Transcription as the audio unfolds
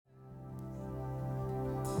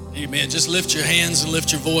Amen. Just lift your hands and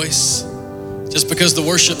lift your voice. Just because the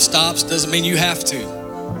worship stops doesn't mean you have to.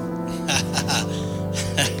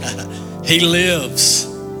 He lives.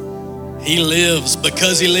 He lives.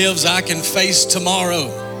 Because He lives, I can face tomorrow.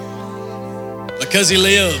 Because He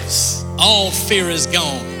lives, all fear is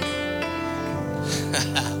gone.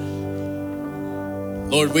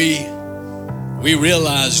 Lord, we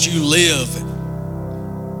realize You live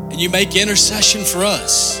and You make intercession for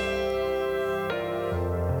us.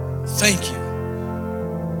 Thank You.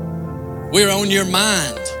 We're on Your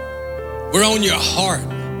mind. We're on Your heart.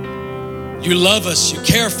 You love us. You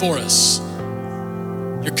care for us.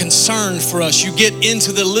 You're concerned for us. You get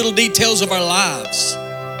into the little details of our lives.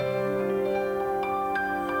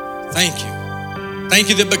 Thank You. Thank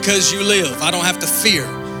You that because You live, I don't have to fear.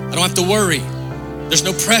 I don't have to worry. There's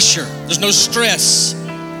no pressure. There's no stress.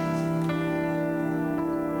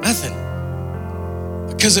 Nothing.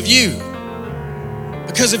 Because of You.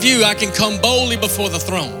 Because of You, I can come boldly before the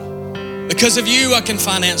throne. Because of You, I can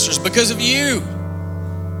find answers. Because of You,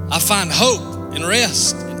 I find hope and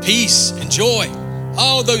rest and peace and joy.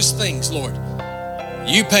 All those things, Lord,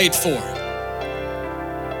 You paid for.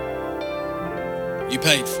 You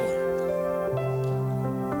paid for.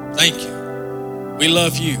 Thank You. We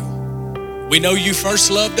love You. We know You first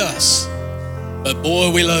loved us, but boy,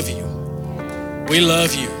 we love You. We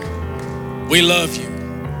love You. We love You.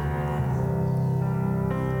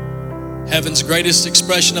 Heaven's greatest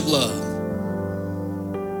expression of love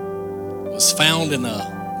was found in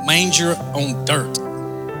a manger on dirt.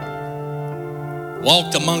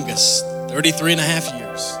 Walked among us 33 and a half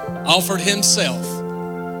years. Offered Himself.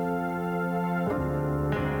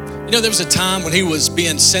 You know, there was a time when He was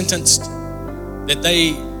being sentenced that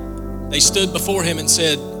they stood before Him and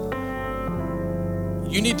said,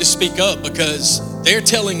 you need to speak up because they're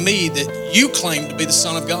telling me that you claim to be the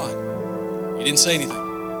Son of God. He didn't say anything.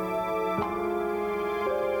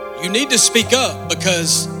 You need to speak up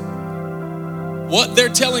because what they're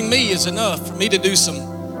telling me is enough for me to do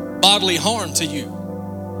some bodily harm to you.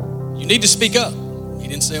 You need to speak up. He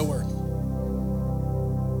didn't say a word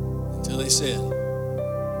until they said,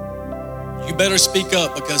 you better speak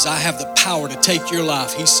up because I have the power to take your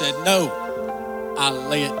life. He said, no, I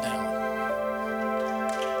lay it down.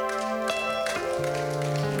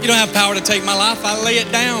 You don't have power to take my life. I lay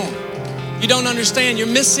it down. You don't understand. You're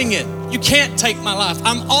missing it. You can't take my life.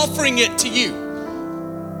 I'm offering it to You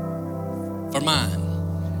for mine.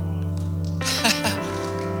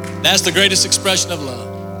 That's the greatest expression of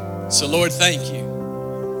love. So Lord, thank You.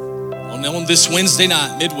 On this Wednesday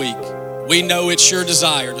night, midweek, we know it's Your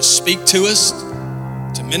desire to speak to us,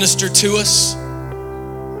 to minister to us,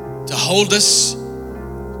 to hold us,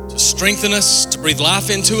 to strengthen us, to breathe life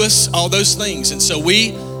into us, all those things. And so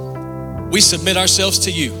we submit ourselves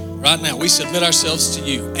to You right now. We submit ourselves to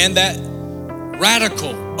You. And that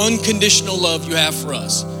radical, unconditional love You have for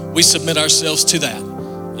us, we submit ourselves to that.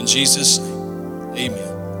 In Jesus' name, amen.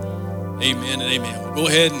 Amen and amen. We'll go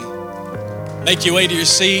ahead and make your way to your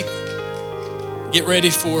seat. Get ready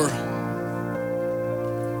for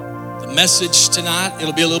the message tonight.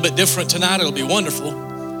 It'll be a little bit different tonight. It'll be wonderful.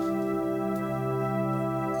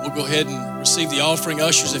 We'll go ahead and receive the offering.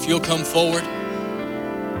 Ushers, if you'll come forward.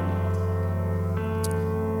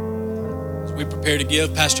 As we prepare to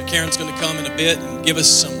give, Pastor Karen's going to come in a bit and give us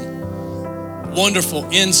some wonderful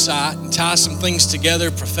insight and tie some things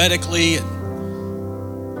together prophetically and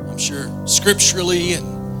I'm sure scripturally.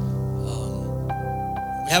 And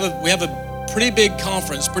we have a pretty big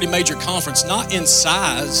conference, pretty major conference, not in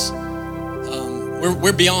size.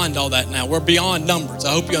 We're beyond all that now. We're beyond numbers.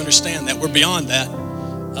 I hope you understand that. We're beyond that.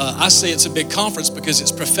 I say it's a big conference because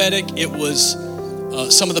it's prophetic. It was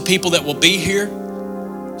some of the people that will be here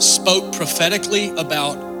spoke prophetically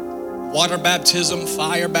about water baptism,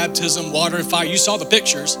 fire baptism, water and fire. You saw the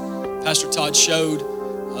pictures Pastor Todd showed,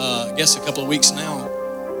 I guess a couple of weeks now.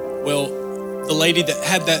 Well, the lady that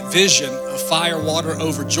had that vision of fire, water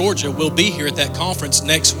over Georgia will be here at that conference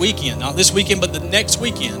next weekend. Not this weekend, but the next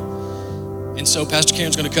weekend. And so Pastor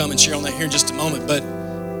Karen's going to come and share on that here in just a moment. But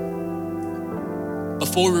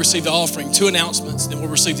before we receive the offering, 2 announcements, then we'll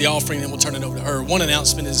receive the offering, then we'll turn it over to her. One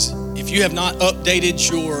announcement is if you have not updated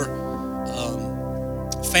your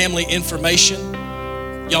family information,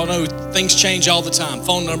 y'all know things change all the time.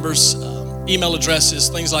 Phone numbers, email addresses,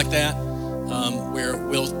 things like that, where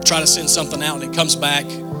we'll try to send something out and it comes back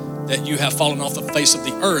that you have fallen off the face of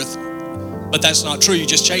the earth. But that's not true. You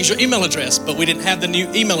just changed your email address, but we didn't have the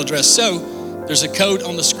new email address. So there's a code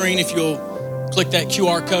on the screen. If you'll click that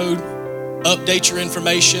QR code, update your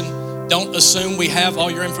information. Don't assume we have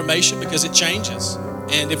all your information because it changes.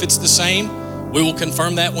 And if it's the same, we will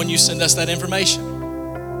confirm that when you send us that information.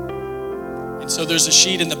 And so there's a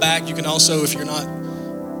sheet in the back. You can also, if you're not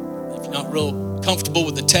real comfortable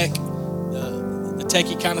with the techie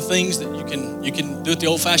kind of things, that you can do it the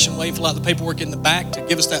old-fashioned way, fill out the paperwork in the back to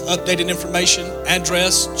give us that updated information,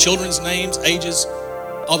 address, children's names, ages,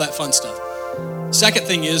 all that fun stuff. Second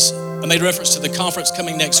thing is, I made reference to the conference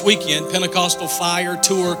coming next weekend, Pentecostal Fire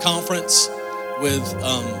Tour Conference, with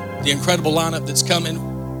the incredible lineup that's coming.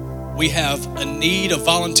 We have a need of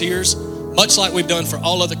volunteers, much like we've done for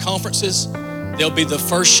all other conferences. There'll be the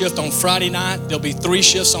first shift on Friday night. There'll be 3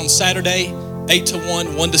 shifts on Saturday, 8 to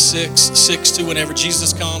 1, 1 to 6, 6 to whenever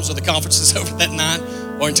Jesus comes, or the conference is over that night,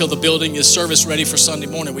 or until the building is service ready for Sunday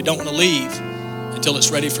morning. We don't want to leave until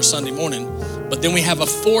it's ready for Sunday morning. But then we have a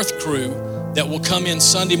 4th crew that will come in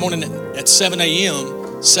Sunday morning at 7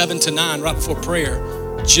 a.m., 7 to 9, right before prayer,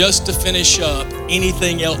 just to finish up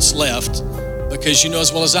anything else left. Because you know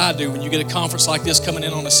as well as I do, when you get a conference like this coming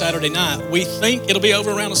in on a Saturday night, we think it'll be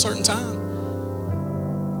over around a certain time.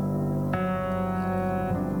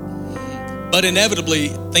 But inevitably,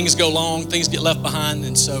 things go long, things get left behind,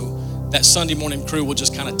 and so that Sunday morning crew will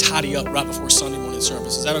just kind of tidy up right before Sunday morning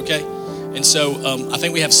service. Is that okay? And so I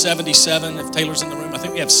think we have 77, if Taylor's in the room, I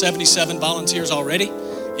think we have 77 volunteers already.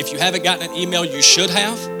 If you haven't gotten an email, you should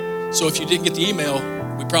have. So if you didn't get the email,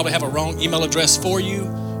 we probably have a wrong email address for you,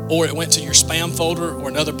 or it went to your spam folder or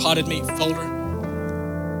another Potted Meat folder.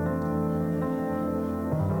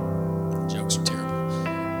 Jokes are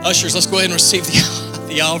terrible. Ushers, let's go ahead and receive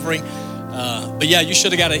the offering. But yeah, you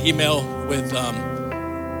should have got an email with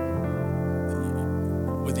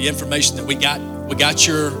the information that we got. We got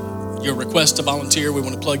your request to volunteer. We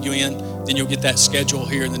want to plug you in. Then you'll get that schedule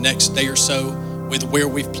here in the next day or so with where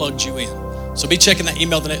we've plugged you in. So be checking that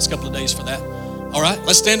email the next couple of days for that. All right,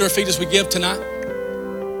 let's stand to our feet as we give tonight.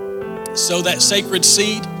 Sow that sacred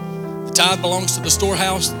seed. The tithe belongs to the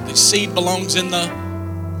storehouse. The seed belongs in the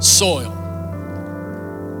soil.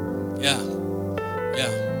 Yeah.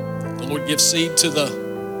 The Lord gives seed to the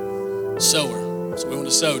sower. So we want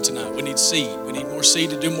to sow tonight. We need seed. We need more seed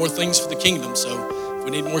to do more things for the kingdom. So if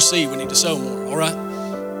we need more seed, we need to sow more. All right?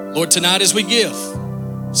 Lord, tonight as we give,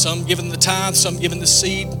 some giving the tithe, some giving the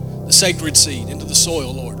seed, the sacred seed into the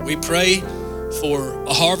soil, Lord. We pray for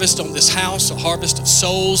a harvest on this house, a harvest of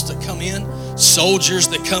souls that come in, soldiers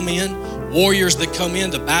that come in, warriors that come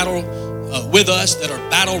in to battle with us, that are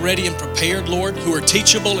battle ready and prepared, Lord, who are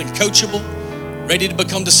teachable and coachable, ready to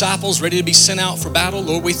become disciples, ready to be sent out for battle.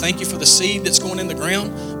 Lord, we thank you for the seed that's going in the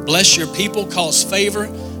ground. Bless your people, cause favor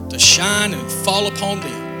to shine and fall upon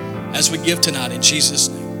them as we give tonight in Jesus'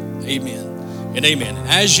 name. Amen and amen. And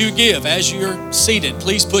as you give, as you're seated,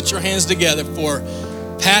 please put your hands together for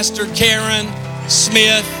Pastor Karen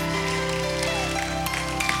Smith,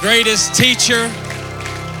 greatest teacher,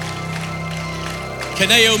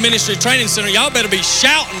 Kaneo Ministry Training Center. Y'all better be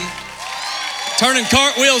shouting, turning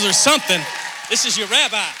cartwheels or something. This is your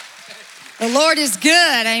rabbi. The Lord is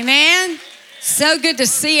good, amen. So good to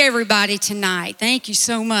see everybody tonight. Thank you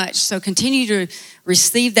so much. So continue to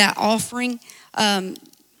receive that offering.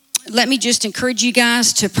 Let me just encourage you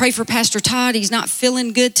guys to pray for Pastor Todd. He's not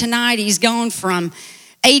feeling good tonight. He's gone from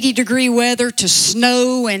 80-degree weather to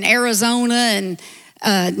snow in Arizona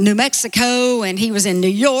and New Mexico, and he was in New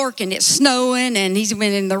York and it's snowing, and he's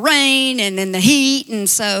been in the rain and in the heat, and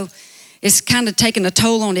so it's kind of taken a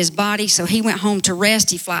toll on his body. So he went home to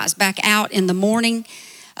rest. He flies back out in the morning,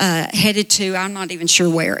 headed to, I'm not even sure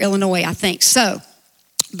where, Illinois, I think. So,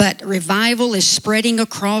 but revival is spreading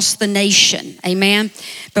across the nation, amen?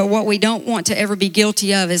 But what we don't want to ever be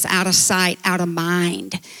guilty of is out of sight, out of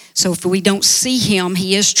mind. So if we don't see him,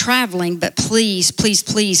 he is traveling, but please, please,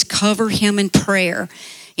 please cover him in prayer.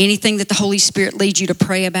 Anything that the Holy Spirit leads you to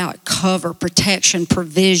pray about, cover, protection,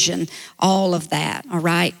 provision, all of that, all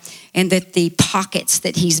right? And that the pockets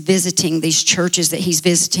that he's visiting, these churches that he's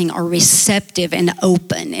visiting, are receptive and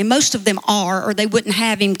open. And most of them are, or they wouldn't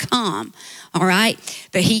have him come, all right?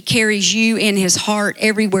 But he carries you in his heart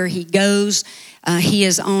everywhere he goes. He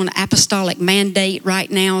is on apostolic mandate right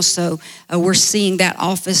now, so we're seeing that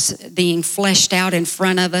office being fleshed out in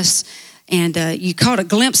front of us. And you caught a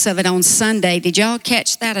glimpse of it on Sunday. Did y'all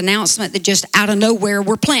catch that announcement that just out of nowhere,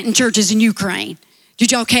 we're planting churches in Ukraine?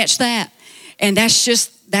 Did y'all catch that? And that's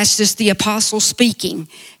just the apostle speaking.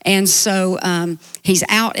 And so he's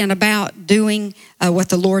out and about doing what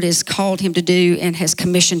the Lord has called him to do and has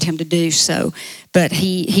commissioned him to do. So, but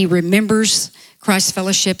he remembers Christ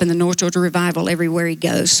Fellowship and the North Georgia Revival everywhere he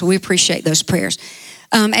goes. So we appreciate those prayers.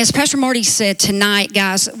 As Pastor Marty said tonight,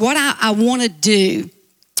 guys, what I want to do,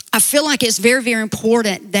 I feel like it's very, very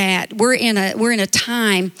important that we're in a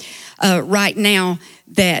time right now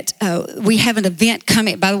that we have an event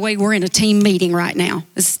coming. By the way, we're in a team meeting right now.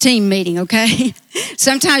 It's a team meeting, okay?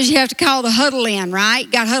 Sometimes you have to call the huddle in, right?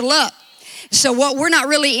 Got to huddle up. So we're not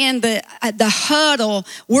really in the huddle.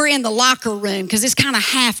 We're in the locker room because it's kind of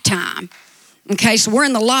halftime. Okay, so we're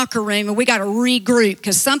in the locker room and we got to regroup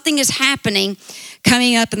because something is happening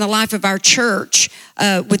coming up in the life of our church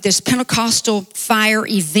with this Pentecostal fire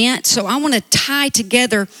event. So I want to tie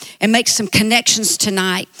together and make some connections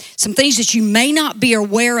tonight, some things that you may not be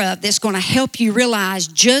aware of that's going to help you realize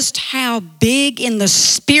just how big in the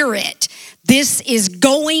spirit this is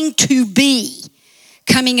going to be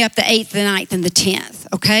coming up the 8th, the 9th, and the 10th,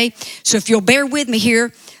 okay? So if you'll bear with me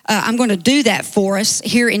here, I'm going to do that for us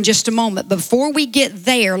here in just a moment. Before we get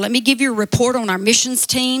there, let me give you a report on our missions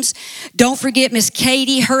teams. Don't forget Miss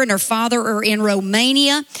Katie, her and her father are in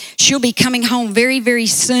Romania. She'll be coming home very, very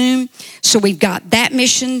soon. So we've got that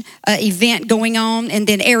mission event going on. And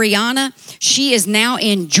then Ariana, she is now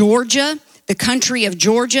in Georgia, the country of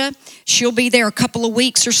Georgia. She'll be there a couple of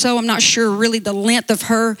weeks or so. I'm not sure really the length of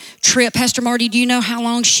her trip. Pastor Marty, do you know how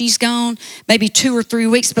long she's gone? Maybe 2 or 3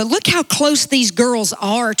 weeks. But look how close these girls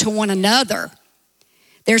are to one another.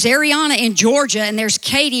 There's Ariana in Georgia, and there's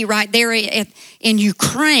Katie right there in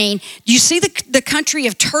Ukraine. You see the country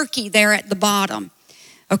of Turkey there at the bottom.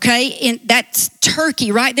 Okay, and that's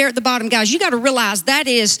Turkey right there at the bottom. Guys, you got to realize that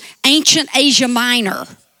is ancient Asia Minor.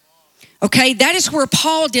 Okay, that is where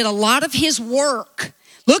Paul did a lot of his work.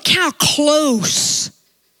 Look how close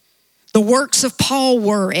the works of Paul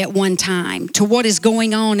were at one time to what is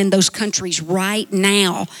going on in those countries right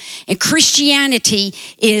now. And Christianity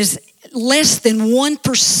is less than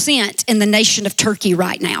 1% in the nation of Turkey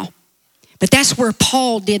right now. But that's where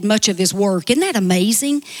Paul did much of his work. Isn't that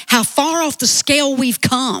amazing? How far off the scale we've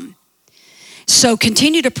come. So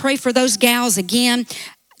continue to pray for those gals again.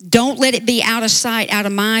 Don't let it be out of sight, out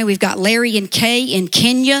of mind. We've got Larry and Kay in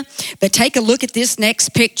Kenya. But take a look at this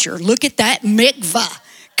next picture. Look at that mikvah.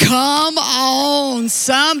 Come on,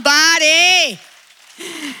 somebody.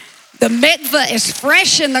 The mikvah is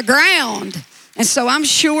fresh in the ground. And so I'm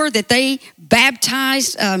sure that they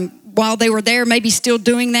baptized while they were there, maybe still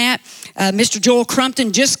doing that. Mr. Joel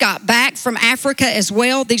Crumpton just got back from Africa as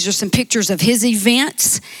well. These are some pictures of his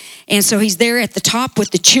events. And so he's there at the top with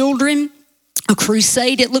the children. A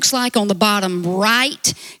crusade, it looks like, on the bottom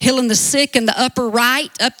right, healing the sick in the upper right,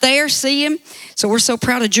 up there, see him? So we're so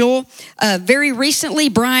proud of Joel. Very recently,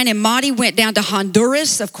 Brian and Monty went down to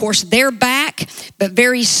Honduras. Of course, they're back, but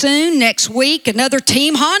very soon, next week, another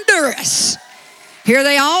team Honduras. Here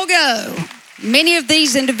they all go. Many of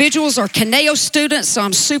these individuals are Caneo students, so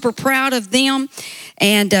I'm super proud of them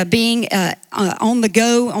and being on the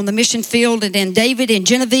go on the mission field. And then David and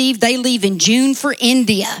Genevieve, they leave in June for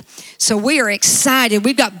India. So we are excited.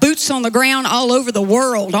 We've got boots on the ground all over the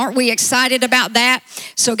world. Aren't we excited about that?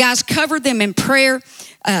 So guys, cover them in prayer.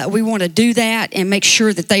 We want to do that and make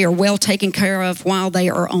sure that they are well taken care of while they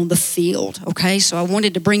are on the field, okay? So I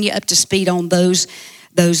wanted to bring you up to speed on those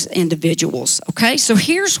individuals, okay? So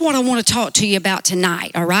here's what I want to talk to you about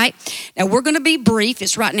tonight, all right? Now, we're going to be brief.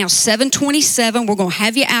 It's right now 7:27. We're going to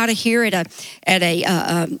have you out of here at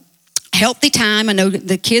a healthy time. I know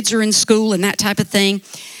the kids are in school and that type of thing.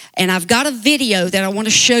 And I've got a video that I want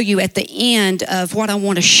to show you at the end of what I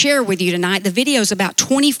want to share with you tonight. The video is about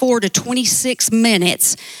 24 to 26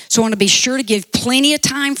 minutes, so I want to be sure to give plenty of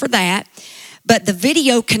time for that. But the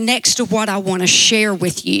video connects to what I want to share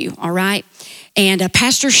with you, all right? And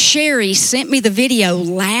Pastor Sherry sent me the video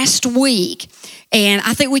last week, and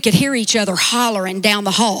I think we could hear each other hollering down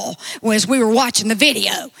the hall as we were watching the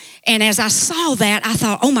video. And as I saw that, I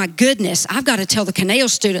thought, oh my goodness, I've got to tell the Caneo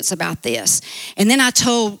students about this. And then I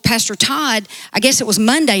told Pastor Todd, I guess it was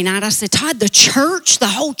Monday night, I said, Todd, the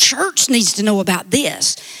whole church needs to know about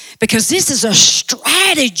this because this is a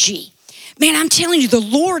strategy. Man, I'm telling you, the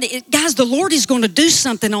Lord is going to do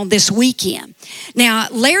something on this weekend. Now,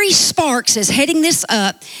 Larry Sparks is heading this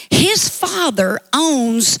up. His father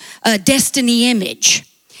owns Destiny Image.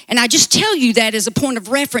 And I just tell you that as a point of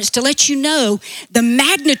reference to let you know the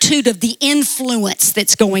magnitude of the influence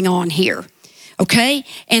that's going on here. Okay,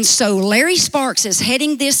 and so Larry Sparks is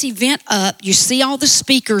heading this event up. You see all the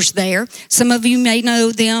speakers there. Some of you may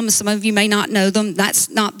know them, some of you may not know them. That's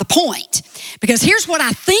not the point. Because here's what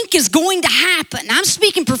I think is going to happen. I'm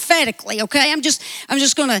speaking prophetically, okay?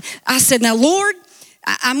 I said, now Lord,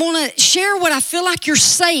 I'm gonna share what I feel like you're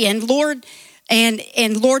saying, Lord, and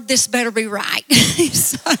Lord, this better be right.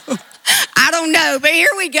 So I don't know, but here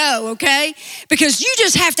we go, okay? Because you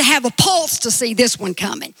just have to have a pulse to see this one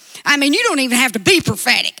coming. I mean, you don't even have to be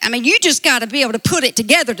prophetic. I mean, you just got to be able to put it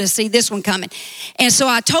together to see this one coming. And so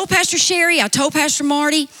I told Pastor Sherry, I told Pastor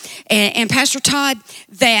Marty, and Pastor Todd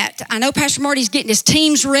that I know Pastor Marty's getting his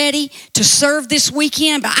teams ready to serve this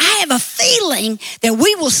weekend, but I have a feeling that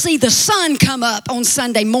we will see the sun come up on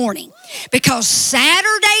Sunday morning, because Saturday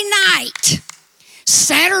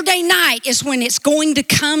night is when it's going to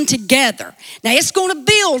come together. Now, it's going to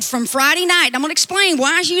build from Friday night. I'm going to explain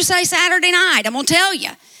why you say Saturday night. I'm going to tell you.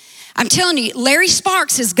 I'm telling you, Larry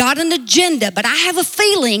Sparks has got an agenda, but I have a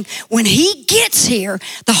feeling when he gets here,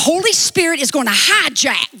 the Holy Spirit is going to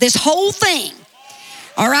hijack this whole thing.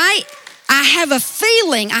 All right? I have a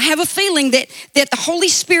feeling that the Holy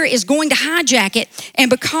Spirit is going to hijack it. And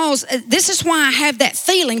because this is why I have that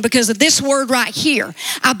feeling, because of this word right here.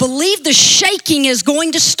 I believe the shaking is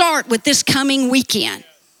going to start with this coming weekend.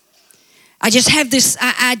 I just have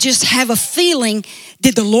a feeling.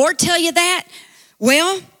 Did the Lord tell you that?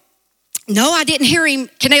 Well, no, I didn't hear him,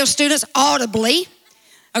 Canal students, audibly.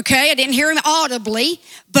 Okay, I didn't hear him audibly,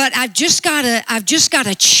 but I've just got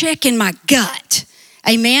to check in my gut.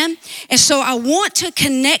 Amen. And so I want to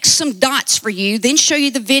connect some dots for you, then show you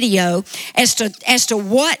the video as to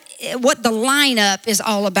what the lineup is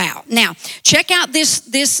all about. Now, check out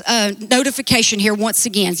this notification here once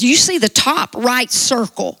again. You see the top right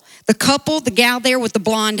circle, the couple, the gal there with the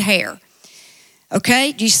blonde hair.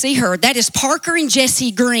 Okay, do you see her? That is Parker and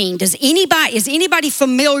Jesse Green. Is anybody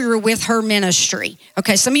familiar with her ministry?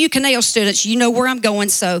 Okay, some of you Canal students, you know where I'm going,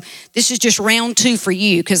 so this is just round 2 for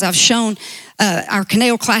you, because I've shown our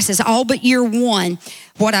Canal classes all but year 1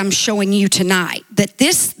 what I'm showing you tonight. That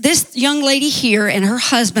this young lady here and her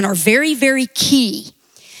husband are very, very key.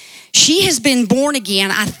 She has been born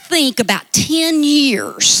again, I think, about 10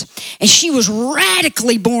 years, and she was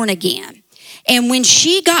radically born again. And when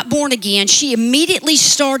she got born again, she immediately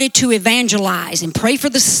started to evangelize and pray for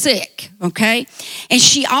the sick, okay? And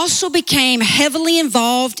she also became heavily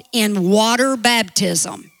involved in water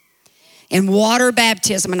baptism. And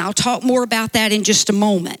I'll talk more about that in just a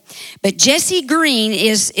moment. But Jessie Green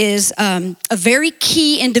is a very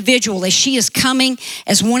key individual, as she is coming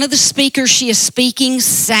as one of the speakers. She is speaking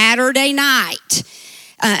Saturday night.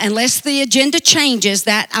 Unless the agenda changes,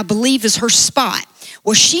 that I believe is her spot.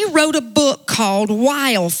 Well, she wrote a book called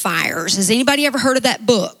Wildfires. Has anybody ever heard of that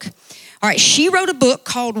book? All right, she wrote a book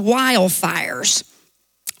called Wildfires.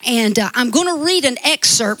 And I'm going to read an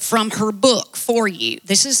excerpt from her book for you.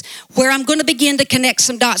 This is where I'm going to begin to connect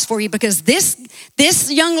some dots for you, because this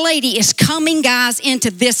young lady is coming, guys, into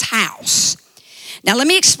this house. Now, let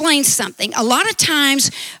me explain something. A lot of times,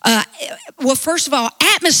 well, first of all,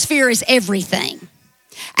 atmosphere is everything.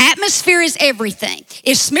 Atmosphere is everything.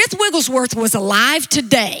 If Smith Wigglesworth was alive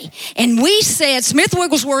today and we said Smith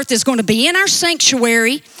Wigglesworth is going to be in our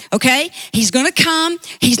sanctuary, okay, he's going to come,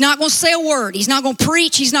 he's not going to say a word, he's not going to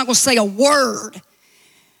preach, he's not going to say a word.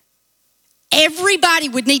 Everybody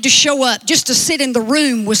would need to show up just to sit in the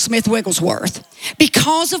room with Smith Wigglesworth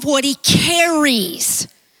because of what he carries.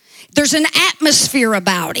 There's an atmosphere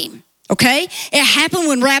about him. Okay? It happened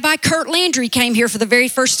when Rabbi Kurt Landry came here for the very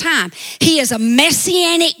first time. He is a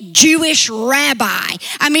Messianic Jewish rabbi.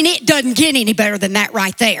 I mean, it doesn't get any better than that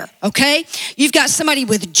right there. Okay? You've got somebody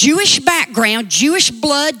with Jewish background, Jewish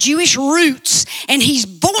blood, Jewish roots, and he's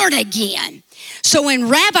born again. So when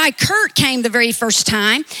Rabbi Kurt came the very first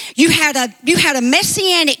time, you had a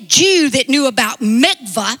Messianic Jew that knew about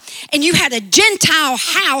mikvah, and you had a Gentile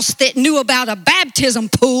house that knew about a baptism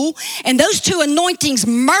pool, and those two anointings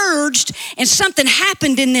merged, and something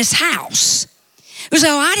happened in this house. It was,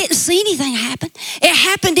 I didn't see anything happen. It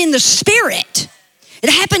happened in the spirit. It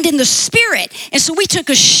happened in the spirit. And so we took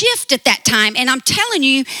a shift at that time. And I'm telling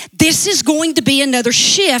you, this is going to be another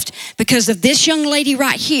shift because of this young lady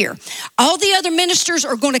right here. All the other ministers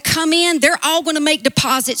are going to come in. They're all going to make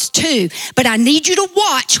deposits too. But I need you to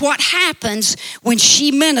watch what happens when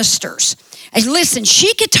she ministers. And listen,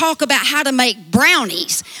 she could talk about how to make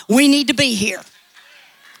brownies. We need to be here.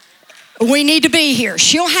 We need to be here.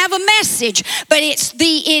 She'll have a message, but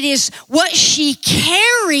it is what she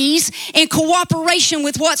carries in cooperation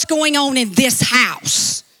with what's going on in this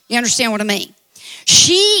house. You understand what I mean?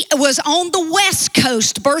 She was on the West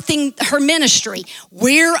Coast birthing her ministry.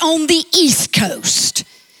 We're on the East Coast.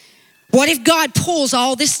 What if God pulls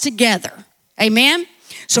all this together? Amen?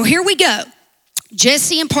 So here we go.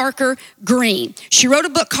 Jessie and Parker Green. She wrote a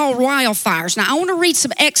book called Wildfires. Now, I want to read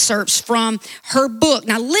some excerpts from her book.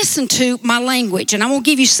 Now, listen to my language, and I will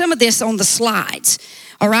give you some of this on the slides.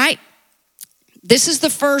 All right? This is the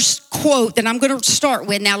first quote that I'm going to start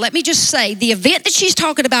with. Now, let me just say, the event that she's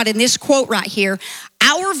talking about in this quote right here,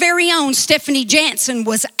 our very own Stephanie Jansen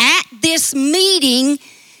was at this meeting.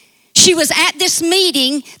 She was at this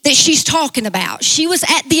meeting that she's talking about. She was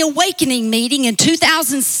at the Awakening meeting in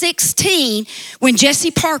 2016 when Jesse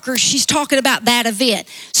Parker, she's talking about that event.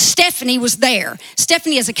 Stephanie was there.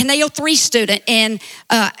 Stephanie is a Caneo 3 student, and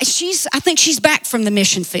I think she's back from the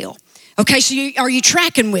mission field. Okay, so are you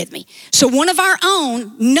tracking with me? So one of our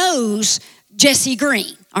own knows Jesse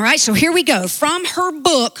Green. All right, so here we go. From her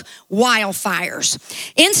book, Wildfires.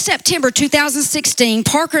 In September 2016,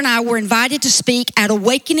 Parker and I were invited to speak at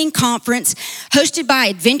Awakening Conference hosted by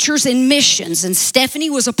Adventures in Missions, and Stephanie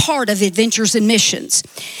was a part of Adventures in Missions.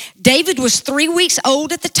 David was 3 weeks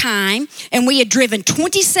old at the time, and we had driven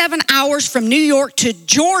 27 hours from New York to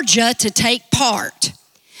Georgia to take part.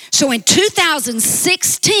 So in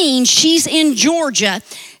 2016, she's in Georgia,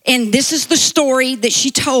 and this is the story that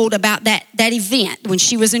she told about that event when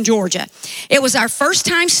she was in Georgia. It was our first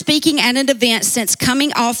time speaking at an event since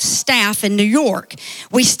coming off staff in New York.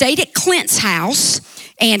 We stayed at Clint's house,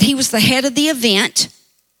 and he was the head of the event.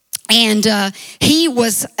 And he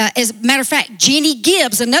was, as a matter of fact, Jenny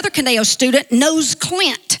Gibbs, another Caneo student, knows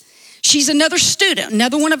Clint. She's another student.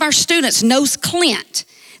 Another one of our students knows Clint.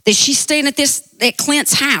 That she's staying at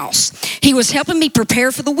Clint's house. He was helping me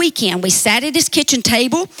prepare for the weekend. We sat at his kitchen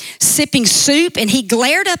table, sipping soup, and he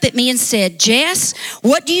glared up at me and said, "Jess,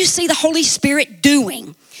 what do you see the Holy Spirit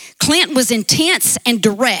doing?" Clint was intense and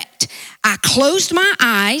direct. I closed my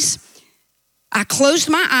eyes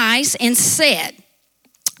and said,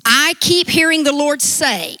 "I keep hearing the Lord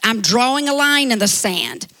say, I'm drawing a line in the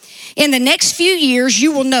sand. In the next few years,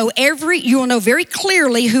 you will know very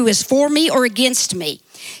clearly who is for me or against me.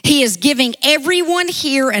 He is giving everyone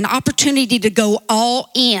here an opportunity to go all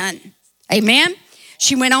in." Amen.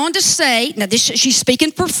 She went on to say, now she's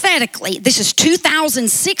speaking prophetically. This is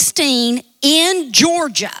 2016 in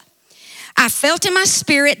Georgia. "I felt in my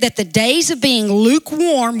spirit that the days of being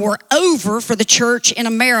lukewarm were over for the church in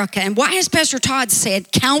America." And what has Pastor Todd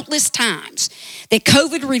said countless times? That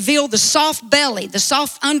COVID revealed the soft belly, the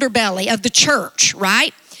soft underbelly of the church,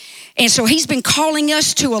 right? And so he's been calling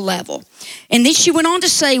us to a level. And then she went on to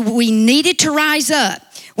say we needed to rise up.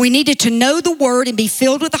 We needed to know the word and be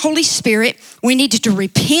filled with the Holy Spirit. We needed to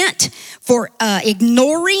repent for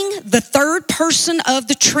ignoring the third person of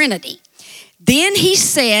the Trinity. Then he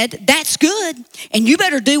said, "That's good, and you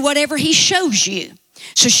better do whatever he shows you."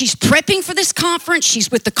 So she's prepping for this conference. She's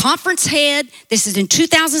with the conference head. This is in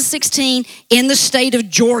 2016 in the state of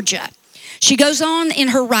Georgia. She goes on in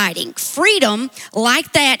her writing, "Freedom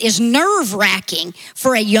like that is nerve-wracking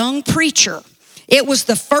for a young preacher. It was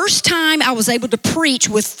the first time I was able to preach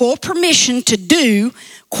with full permission to do,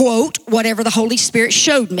 quote, whatever the Holy Spirit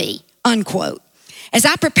showed me, unquote. As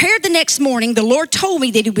I prepared the next morning, the Lord told me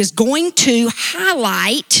that he was going to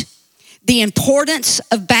highlight the importance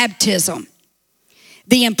of baptism.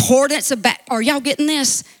 The importance of, are y'all getting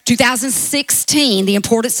this? 2016, the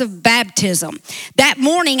importance of baptism. That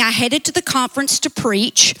morning, I headed to the conference to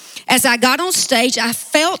preach. As I got on stage, I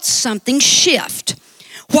felt something shift.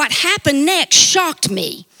 What happened next shocked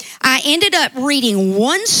me. I ended up reading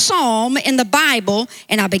one psalm in the Bible,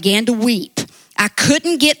 and I began to weep. I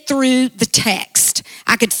couldn't get through the text.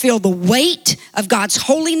 I could feel the weight of God's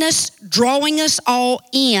holiness drawing us all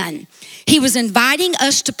in. He was inviting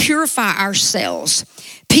us to purify ourselves.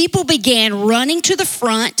 People began running to the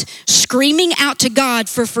front, screaming out to God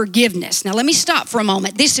for forgiveness. Now, let me stop for a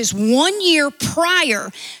moment. This is 1 year prior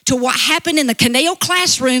to what happened in the Caneo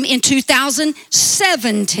classroom in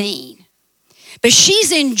 2017. But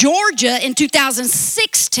she's in Georgia in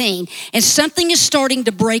 2016, and something is starting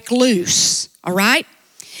to break loose, all right?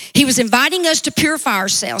 He was inviting us to purify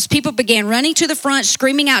ourselves. People began running to the front,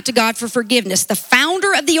 screaming out to God for forgiveness. The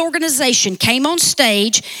founder of the organization came on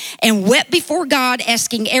stage and wept before God,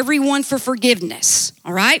 asking everyone for forgiveness,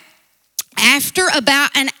 all right? After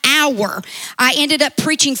about an hour, I ended up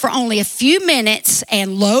preaching for only a few minutes,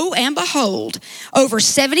 and lo and behold, over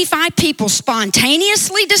 75 people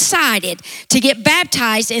spontaneously decided to get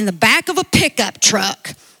baptized in the back of a pickup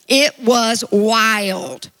truck. It was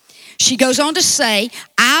wild. She goes on to say,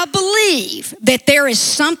 I believe that there is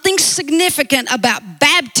something significant about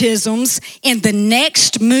baptisms in the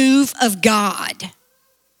next move of God.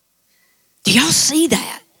 Do y'all see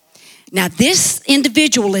that? Now, this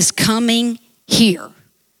individual is coming here.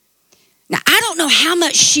 Now, I don't know how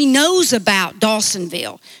much she knows about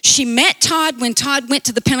Dawsonville. She met Todd when Todd went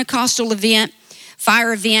to the Pentecostal event,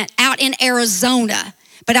 fire event, out in Arizona.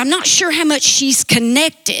 but I'm not sure how much she's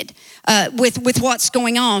connected with what's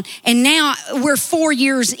going on. And now we're 4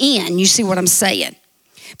 years in, you see what I'm saying?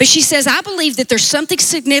 But she says, I believe that there's something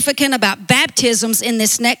significant about baptisms in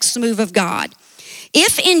this next move of God.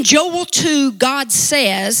 If in Joel 2, God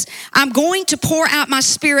says, I'm going to pour out my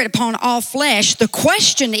spirit upon all flesh, the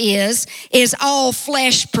question is all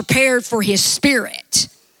flesh prepared for his spirit?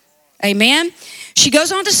 Amen? She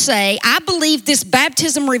goes on to say, I believe this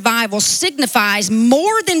baptism revival signifies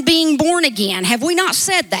more than being born again. Have we not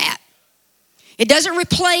said that? It doesn't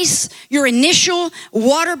replace your initial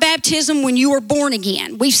water baptism when you were born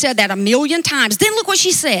again. We've said that a million times. Then look what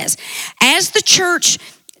she says. As the church,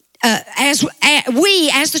 we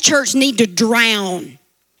as the church need to drown.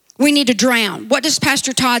 We need to drown. What does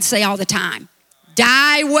Pastor Todd say all the time?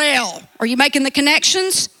 Die well. Are you making the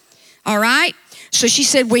connections? All right. So she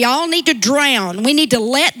said we all need to drown. We need to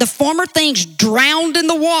let the former things drown in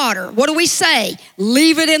the water. What do we say?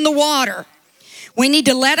 Leave it in the water. We need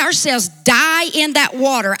to let ourselves die in that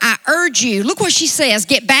water. I urge you, look what she says,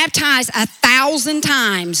 get baptized 1,000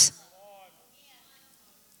 times.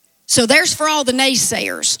 So there's for all the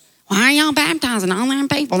naysayers. Why are y'all baptizing all them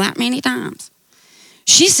people that many times?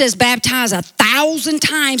 She says baptize 1,000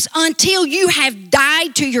 times until you have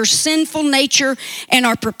died to your sinful nature and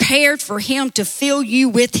are prepared for him to fill you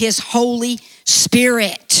with his Holy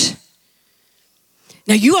Spirit.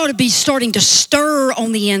 Now, you ought to be starting to stir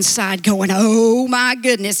on the inside going, oh my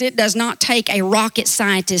goodness, it does not take a rocket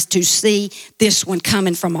scientist to see this one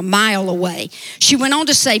coming from a mile away. She went on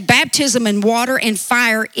to say, baptism in water and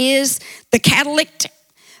fire is the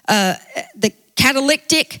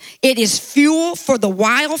catalytic, it is fuel for the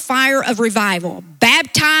wildfire of revival.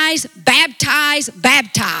 Baptize, baptize,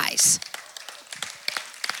 baptize.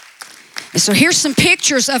 And so here's some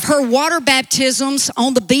pictures of her water baptisms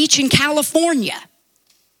on the beach in California.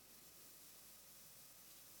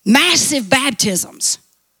 Massive baptisms.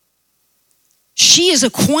 She is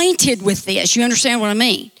acquainted with this. You understand what I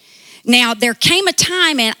mean? Now, there came a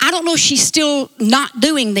time, and I don't know if she's still not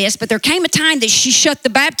doing this, but there came a time that she shut the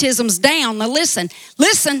baptisms down. Now, listen,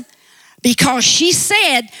 because she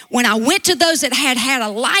said, when I went to those that had a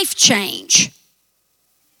life change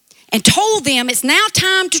and told them it's now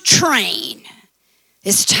time to train,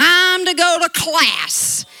 it's time to go to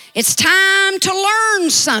class, it's time to learn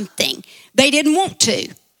something, they didn't want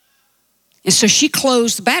to. And so she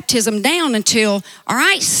closed the baptism down until, all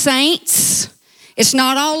right, saints, it's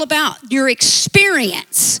not all about your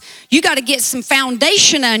experience. You got to get some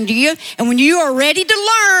foundation under you. And when you are ready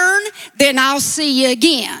to learn, then I'll see you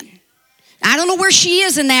again. I don't know where she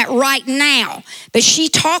is in that right now, but she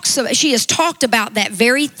has talked about that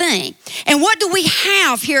very thing. And what do we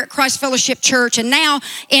have here at Christ Fellowship Church and now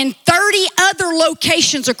in 30 other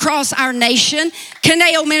locations across our nation?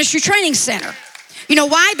 Caneo Ministry Training Center. You know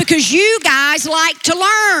why? Because you guys like to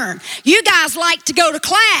learn. You guys like to go to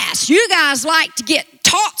class. You guys like to get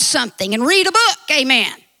taught something and read a book.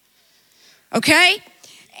 Amen. Okay?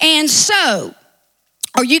 And so,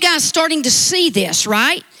 are you guys starting to see this,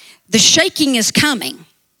 right? The shaking is coming.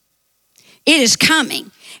 It is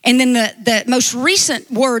coming. And then the most recent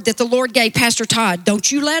word that the Lord gave Pastor Todd, don't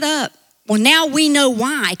you let up. Well, now we know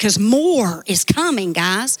why, because more is coming,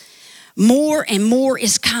 guys. More and more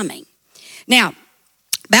is coming. Now,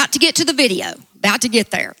 about to get to the video, about to get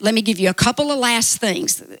there. Let me give you a couple of last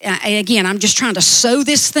things. Again, I'm just trying to sew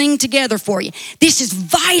this thing together for you. This is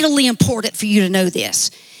vitally important for you to know this.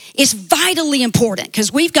 It's vitally important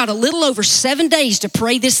because we've got a little over 7 days to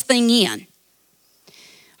pray this thing in.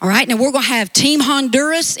 All right, now we're going to have Team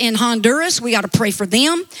Honduras in Honduras. We got to pray for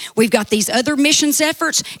them. We've got these other missions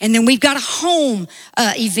efforts, and then we've got a home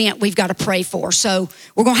event we've got to pray for. So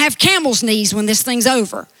we're going to have camel's knees when this thing's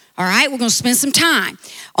over. All right, we're going to spend some time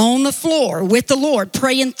on the floor with the Lord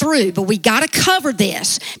praying through, but we got to cover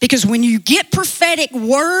this because when you get prophetic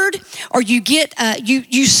word or you get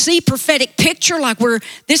you see prophetic picture like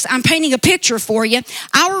I'm painting a picture for you,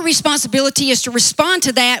 our responsibility is to respond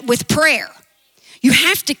to that with prayer. You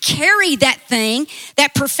have to carry that thing,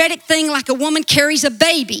 that prophetic thing like a woman carries a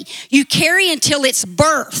baby. You carry until it's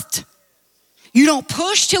birthed. You don't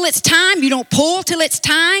push till it's time. You don't pull till it's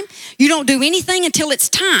time. You don't do anything until it's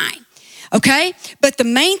time, okay? But the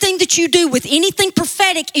main thing that you do with anything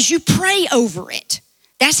prophetic is you pray over it.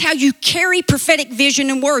 That's how you carry prophetic vision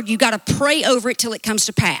and word. You got to pray over it till it comes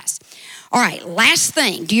to pass. All right, last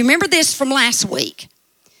thing. Do you remember this from last week?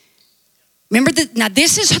 Remember that now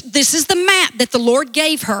this is the map that the Lord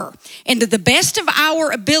gave her. And to the best of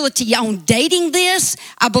our ability on dating this,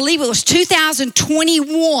 I believe it was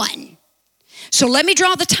 2021. So let me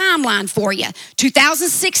draw the timeline for you.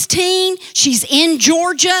 2016, she's in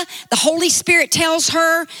Georgia. The Holy Spirit tells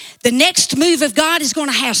her the next move of God is going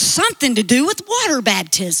to have something to do with water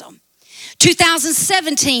baptism.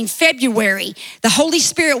 2017, February, the Holy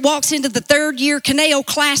Spirit walks into the third-year Caneo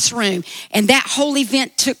classroom, and that whole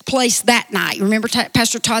event took place that night. Remember,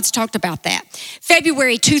 Pastor Todd's talked about that.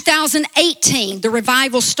 February 2018, the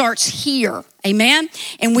revival starts here, amen?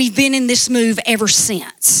 And we've been in this move ever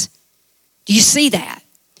since. Do you see that?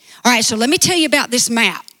 All right, so let me tell you about this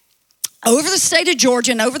map. Over the state of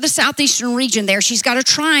Georgia and over the southeastern region there, she's got a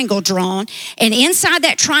triangle drawn, and inside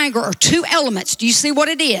that triangle are two elements. Do you see what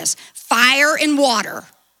it is? Fire and water.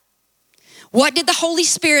 What did the Holy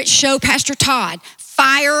Spirit show Pastor Todd?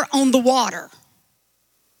 Fire on the water.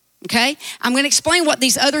 Okay? I'm going to explain what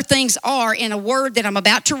these other things are in a word that I'm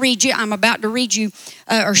about to read you. I'm about to read you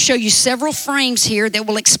or show you several frames here that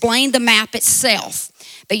will explain the map itself.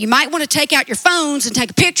 But you might want to take out your phones and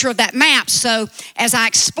take a picture of that map so as I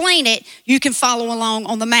explain it, you can follow along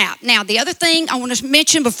on the map. Now, the other thing I want to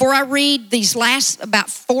mention before I read these last about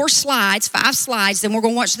 5 slides, then we're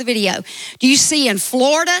going to watch the video. Do you see in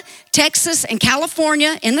Florida, Texas, and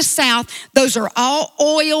California in the south, those are all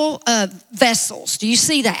oil vessels. Do you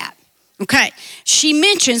see that? Okay, she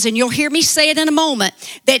mentions, and you'll hear me say it in a moment,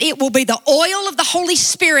 that it will be the oil of the Holy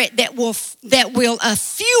Spirit that will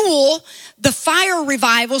fuel the fire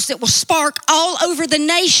revivals that will spark all over the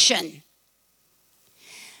nation.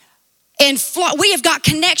 And we have got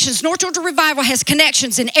connections. North Georgia Revival has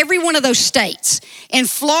connections in every one of those states. In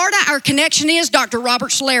Florida, our connection is Dr.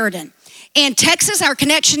 Robert Sheridan. In Texas, our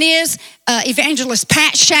connection is evangelist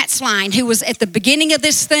Pat Schatzline, who was at the beginning of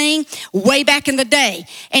this thing way back in the day.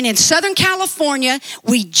 And in Southern California,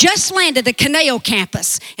 we just landed the Caneo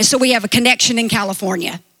campus. And so we have a connection in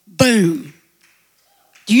California. Boom.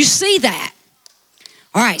 Do you see that?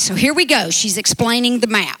 All right, so here we go. She's explaining the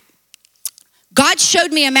map. God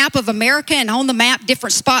showed me a map of America, and on the map,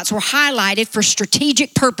 different spots were highlighted for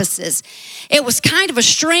strategic purposes. It was kind of a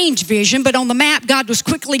strange vision, but on the map, God was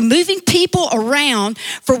quickly moving people around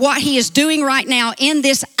for what he is doing right now in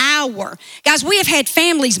this hour. Guys, we have had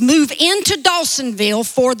families move into Dawsonville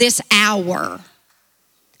for this hour.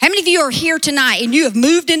 How many of you are here tonight and you have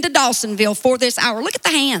moved into Dawsonville for this hour? Look at the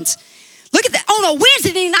hands. Look at that. On a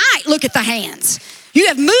Wednesday night, look at the hands. You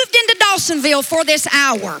have moved into Dawsonville for this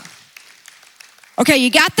hour. Okay,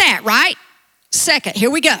 you got that, right? Second,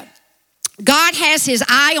 here we go. God has his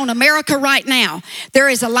eye on America right now. There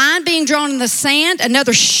is a line being drawn in the sand.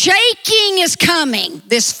 Another shaking is coming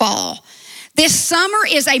this fall. This summer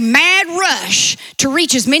is a mad rush to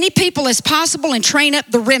reach as many people as possible and train up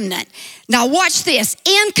the remnant. Now watch this.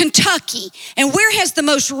 In Kentucky, and where has the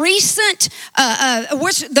most recent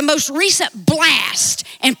blast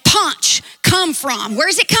and punch come from? Where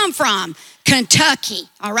does it come from? Kentucky,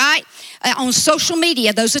 all right? On social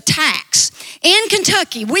media, those attacks. In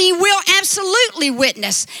Kentucky, we will absolutely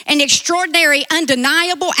witness an extraordinary,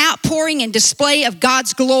 undeniable outpouring and display of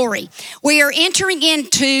God's glory. We are entering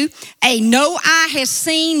into a no eye has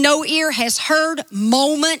seen, no ear has heard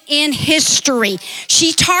moment in history.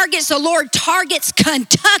 The Lord targets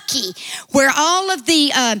Kentucky, where all of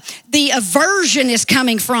the aversion is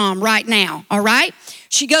coming from right now, all right?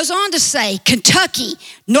 She goes on to say Kentucky,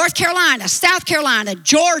 North Carolina, South Carolina,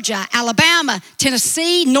 Georgia, Alabama,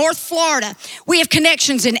 Tennessee, North Florida. We have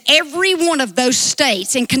connections in every one of those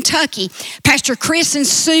states. In Kentucky, Pastor Chris and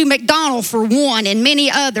Sue McDonald for one, and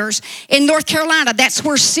many others. In North Carolina, that's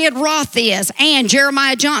where Sid Roth is, and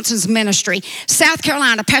Jeremiah Johnson's ministry. South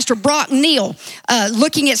Carolina, Pastor Brock Neal,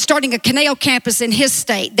 looking at starting a Caneo campus in his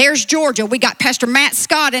state. There's Georgia. We got Pastor Matt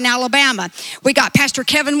Scott in Alabama. We got Pastor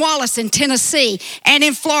Kevin Wallace in Tennessee. And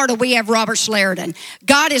in Florida, we have Robert Sheridan.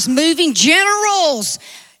 God is moving. Generals,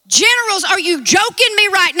 are you joking me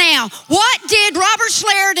right now? What did Robert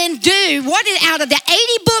Sheridan do? Out of the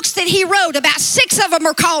 80 books that he wrote, about 6 of them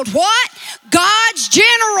are called what? God's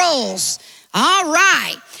generals. All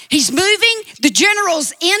right. He's moving the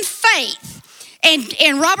generals in faith.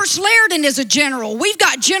 And Robert Sheridan is a general. We've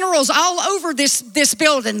got generals all over this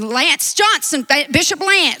building. Lance Johnson, Bishop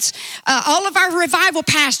Lance, all of our revival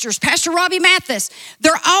pastors, Pastor Robbie Mathis,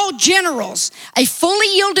 they're all generals. A fully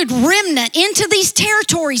yielded remnant into these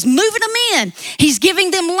territories, moving them in. He's giving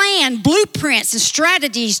them land, blueprints, and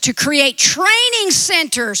strategies to create training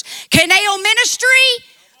centers. Caneo Ministry,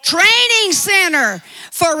 training center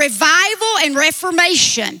for revival and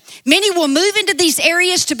reformation. Many will move into these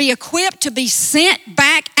areas to be equipped to be sent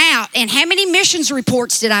back out. And how many missions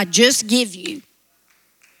reports did I just give you?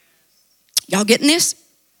 Y'all getting this?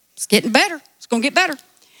 It's getting better. It's going to get better.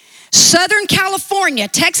 Southern California,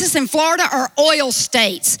 Texas, and Florida are oil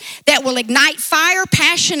states that will ignite fire,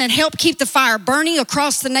 passion, and help keep the fire burning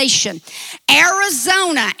across the nation.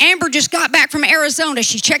 Arizona, Amber just got back from Arizona.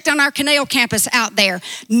 She checked on our Canale campus out there.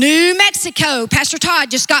 New Mexico, Pastor Todd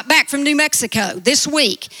just got back from New Mexico this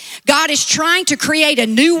week. God is trying to create a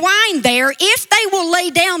new wine there if they will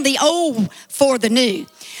lay down the old for the new.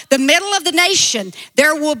 The middle of the nation,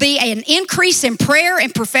 there will be an increase in prayer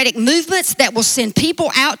and prophetic movements that will send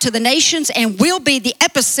people out to the nations and will be the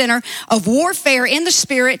epicenter of warfare in the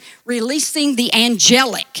spirit, releasing the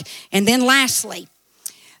angelic. And then lastly,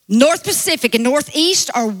 North Pacific and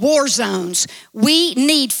Northeast are war zones. We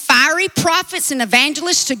need fiery prophets and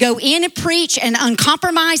evangelists to go in and preach an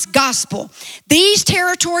uncompromised gospel. These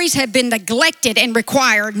territories have been neglected and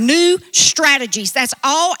require new strategies. That's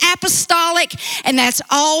all apostolic and that's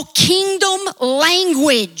all kingdom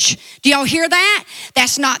language. Do y'all hear that?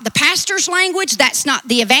 That's not the pastor's language. That's not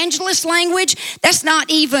the evangelist's language. That's not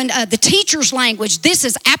even the teacher's language. This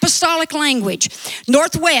is apostolic language.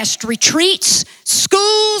 Northwest, retreats,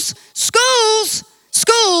 schools,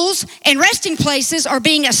 and resting places are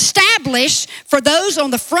being established for those on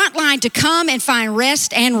the front line to come and find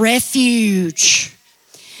rest and refuge.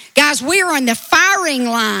 Guys, we are on the firing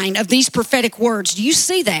line of these prophetic words. Do you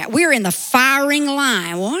see that? We're in the firing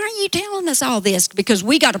line. Why are you telling us all this? Because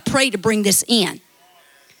we got to pray to bring this in.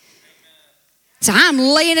 So I'm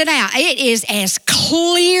laying it out. It is as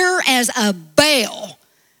clear as a bell.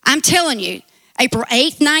 I'm telling you, April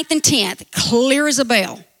 8th, 9th, and 10th, clear as a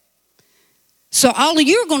bell. So all of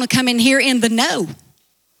you are going to come in here in the know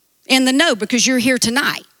because you're here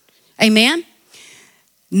tonight. Amen?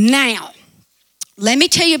 Now, let me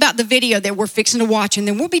tell you about the video that we're fixing to watch, and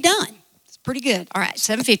then we'll be done. It's pretty good. All right,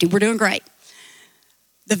 7:50, we're doing great.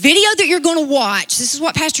 The video that you're going to watch, this is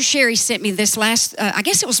what Pastor Sherry sent me this I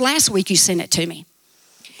guess it was last week you sent it to me.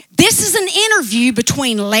 This is an interview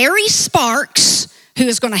between Larry Sparks, who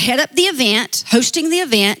is going to head up the event, hosting the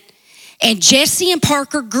event, and Jesse and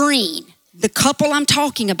Parker Green, the couple I'm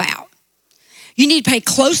talking about. You need to pay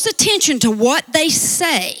close attention to what they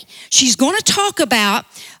say. She's going to talk about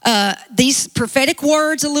these prophetic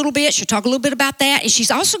words a little bit. She'll talk a little bit about that. And she's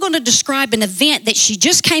also going to describe an event that she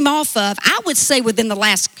just came off of, I would say within the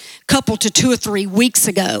last couple to 2 or 3 weeks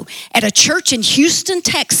ago, at a church in Houston,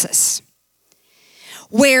 Texas,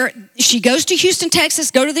 where she goes to Houston,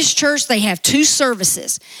 Texas, go to this church. They have 2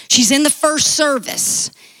 services. She's in the first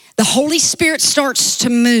service. The Holy Spirit starts to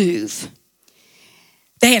move.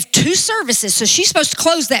 They have 2 services, so she's supposed to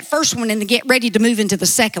close that first one and to get ready to move into the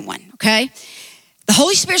second one, okay? The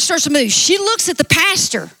Holy Spirit starts to move. She looks at the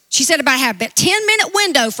pastor. She said about have a 10-minute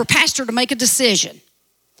window for pastor to make a decision.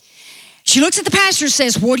 She looks at the pastor and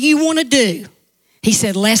says, what do you want to do? He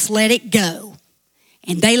said, let's let it go.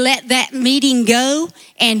 And they let that meeting go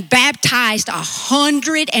and baptized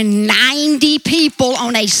 190 people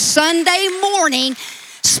on a Sunday morning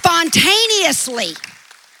spontaneously.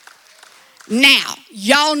 Now,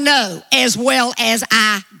 y'all know as well as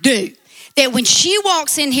I do that when she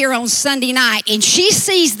walks in here on Sunday night and she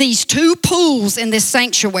sees these 2 pools in this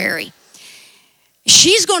sanctuary,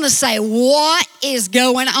 she's going to say, what is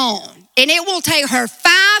going on? And it will take her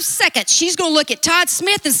 5 seconds. She's going to look at Todd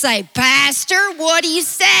Smith and say, Pastor, what do you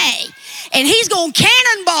say? And he's going to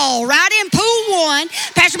cannonball right in pool 1.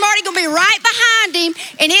 Pastor Marty going to be right behind him,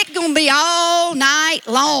 and it's going to be all night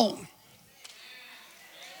long.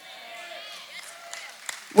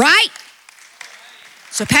 Right?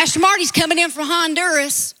 So Pastor Marty's coming in from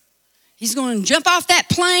Honduras. He's going to jump off that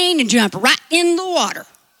plane and jump right in the water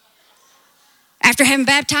after having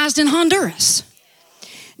baptized in Honduras.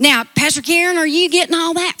 Now, Pastor Karen, are you getting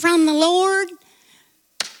all that from the Lord?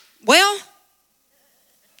 Well,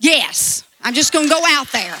 yes. I'm just going to go out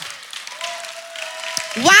there.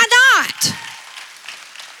 Why not?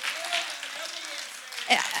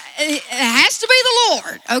 It has to be the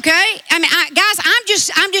Lord, okay? I mean, guys,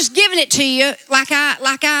 I'm just giving it to you like I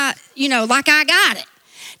got it.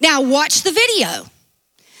 Now watch the video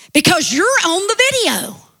because you're on the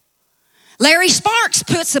video. Larry Sparks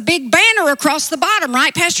puts a big banner across the bottom,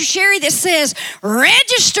 right, Pastor Sherry, that says,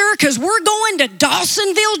 register because we're going to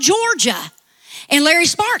Dawsonville, Georgia. And Larry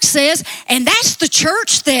Sparks says, and that's the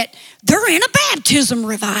church that they're in a baptism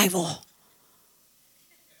revival.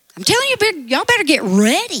 I'm telling you, y'all better get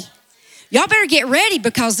ready. Y'all better get ready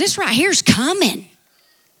because this right here is coming.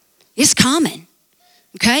 It's coming,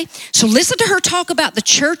 okay? So listen to her talk about the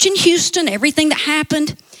church in Houston, everything that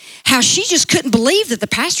happened, how she just couldn't believe that the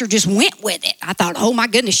pastor just went with it. I thought, oh my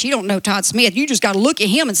goodness, she don't know Todd Smith. You just got to look at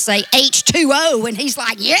him and say H2O, and he's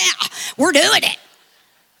like, yeah, we're doing it.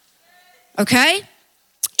 Okay?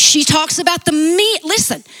 she talks about the men.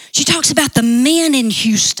 Listen, she talks about the men in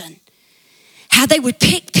Houston, how they would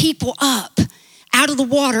pick people up out of the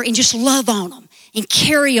water and just love on them and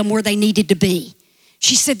carry them where they needed to be.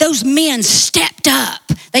 She said those men stepped up.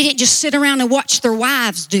 They didn't just sit around and watch their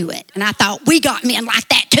wives do it. And I thought, we got men like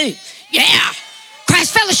that too. Yeah,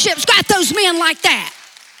 Christ Fellowship's got those men like that.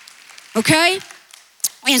 Okay?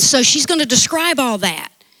 And so she's going to describe all that.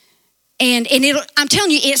 And I'm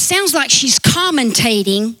telling you, it sounds like she's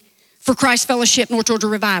commentating for Christ Fellowship North Georgia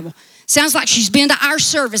Revival. Sounds like she's been to our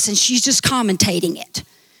service and she's just commentating it.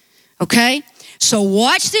 Okay? So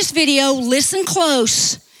watch this video, listen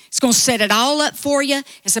close. It's going to set it all up for you.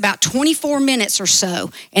 It's about 24 minutes or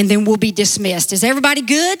so, and then we'll be dismissed. Is everybody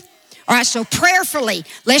good? All right, so prayerfully,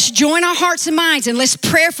 let's join our hearts and minds, and let's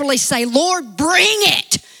prayerfully say, Lord, bring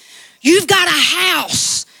it. You've got a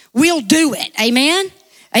house. We'll do it. Amen?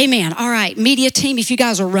 Amen. All right, media team, if you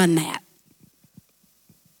guys will run that.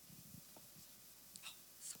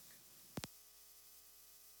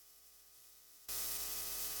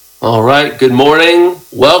 All right, good morning.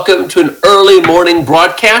 Welcome to an early morning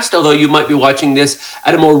broadcast, although you might be watching this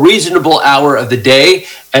at a more reasonable hour of the day.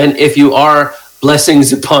 And if you are,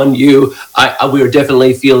 blessings upon you. We are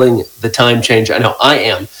definitely feeling the time change. I know I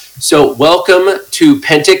am. So welcome to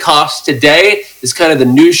Pentecost Today. It's kind of the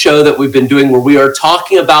new show that we've been doing where we are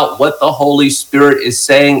talking about what the Holy Spirit is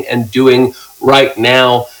saying and doing right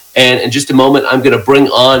now. And in just a moment, I'm going to bring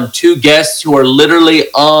on two guests who are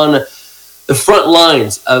literally on the front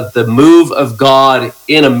lines of the move of God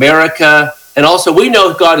in America. And also, we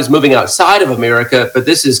know God is moving outside of America, but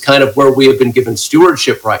this is kind of where we have been given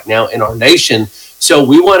stewardship right now in our nation. So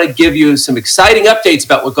we want to give you some exciting updates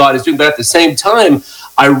about what God is doing. But at the same time,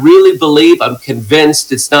 I really believe, I'm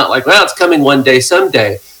convinced it's not like, well, it's coming one day,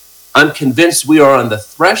 someday. I'm convinced we are on the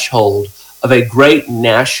threshold of a great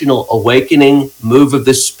national awakening, move of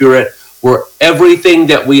the Spirit, where everything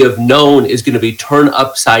that we have known is going to be turned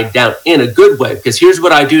upside down in a good way. Because here's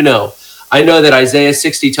what I do know. I know that Isaiah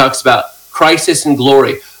 60 talks about crisis and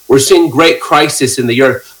glory. We're seeing great crisis in the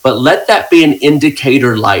earth, but let that be an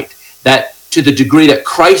indicator light that to the degree that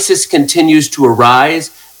crisis continues to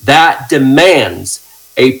arise, that demands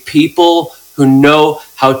a people who know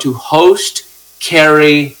how to host,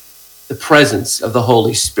 carry the presence of the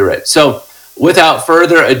Holy Spirit. So without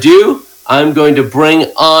further ado, I'm going to bring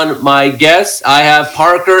on my guests. I have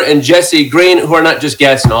Parker and Jesse Green, who are not just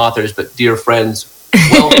guests and authors, but dear friends.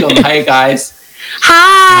 Welcome. Hey, guys.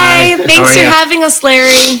 Hi. Thanks for having us,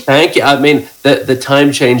 Larry. Thank you. I mean, the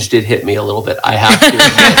time change did hit me a little bit. I have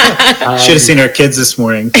to. Should have seen our kids this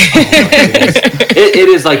morning. It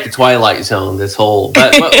is like the Twilight Zone, this whole,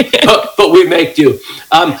 but we make do.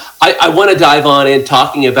 I want to dive on in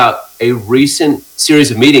talking about a recent series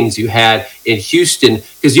of meetings you had in Houston,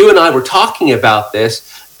 because you and I were talking about this.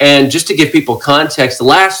 And just to give people context, the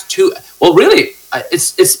last two, well, really,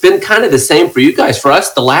 it's been kind of the same for you guys. For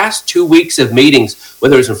us, the last 2 weeks of meetings,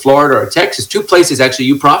 whether it's in Florida or Texas, two places actually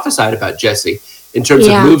you prophesied about, Jesse, in terms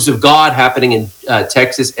of moves of God happening in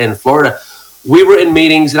Texas and Florida. We were in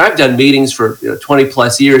meetings, and I've done meetings for 20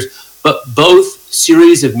 plus years, but both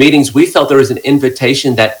series of meetings, we felt there was an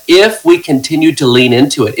invitation that if we continued to lean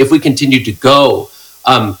into it, if we continued to go,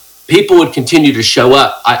 people would continue to show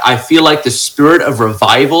up. I feel like the spirit of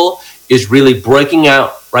revival is really breaking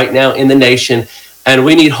out right now in the nation, and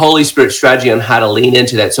we need Holy Spirit strategy on how to lean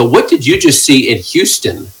into that. So what did you just see in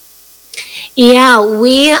Houston? Yeah,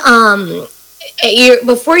 we,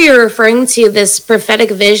 before you're referring to this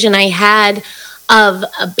prophetic vision I had of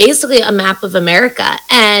basically a map of America,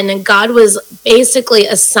 and God was basically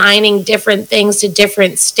assigning different things to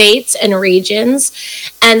different states and regions,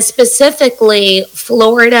 and specifically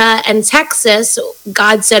Florida and Texas,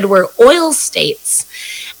 God said were oil states.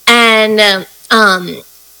 And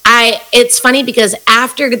it's funny because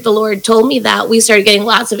after the Lord told me that, we started getting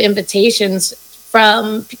lots of invitations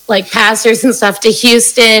from like pastors and stuff to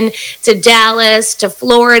Houston, to Dallas, to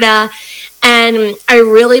Florida. And I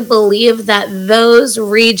really believe that those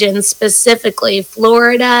regions, specifically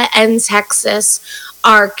Florida and Texas,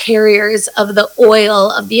 are carriers of the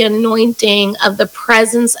oil, of the anointing, of the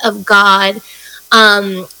presence of God.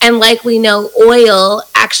 And like we know, oil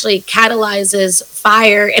actually catalyzes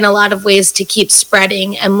fire in a lot of ways to keep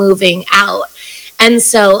spreading and moving out. And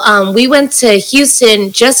so we went to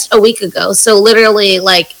Houston just a week ago. So literally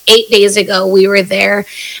like 8 days ago, we were there.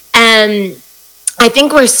 And I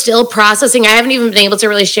think we're still processing. I haven't even been able to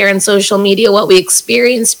really share on social media what we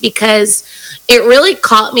experienced because it really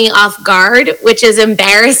caught me off guard, which is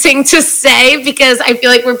embarrassing to say because I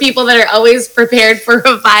feel like we're people that are always prepared for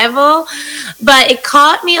revival. But it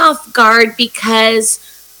caught me off guard because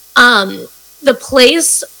the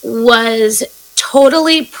place was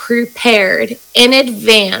totally prepared in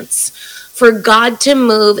advance for God to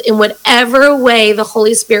move in whatever way the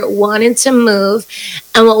Holy Spirit wanted to move.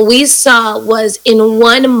 And what we saw was in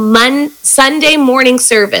one Sunday morning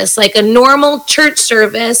service, like a normal church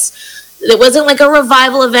service. It wasn't like a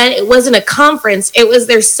revival event. It wasn't a conference. It was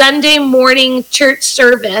their Sunday morning church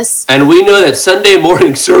service. And we know that Sunday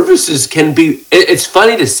morning services can be, it's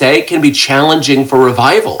funny to say, can be challenging for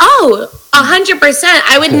revival. Oh, 100%.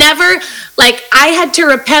 I would never, I had to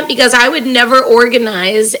repent because I would never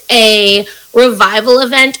organize a revival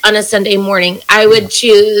event on a Sunday morning. I would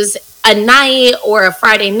choose a night or a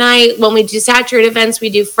Friday night. When we do Saturate events,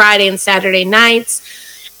 we do Friday and Saturday nights.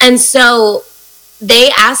 And so they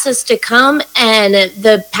asked us to come, and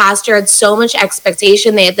the pastor had so much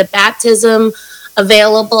expectation. They had the baptism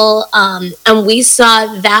available. And we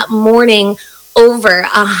saw that morning over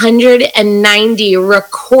 190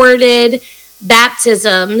 recorded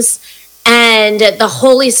baptisms, and the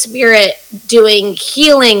Holy Spirit doing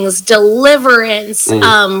healings, deliverance,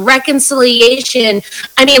 reconciliation.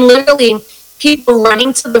 I mean, literally people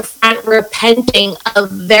running to the front, repenting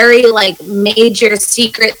of very major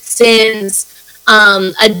secret sins,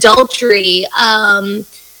 adultery,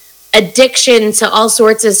 addiction to all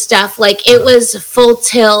sorts of stuff. It was full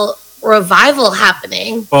tilt revival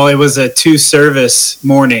happening. Well, it was a 2-service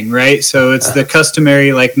morning, right? So it's the customary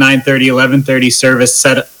 9:30, 11:30 service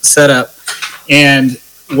set up. And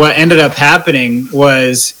what ended up happening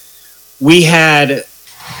was we had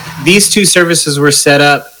these 2 services were set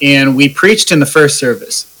up, and we preached in the first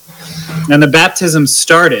service. And the baptism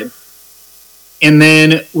started, and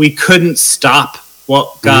then we couldn't stop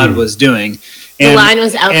what God was doing. And, the line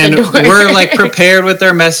was out the door. We're prepared with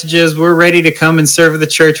our messages. We're ready to come and serve the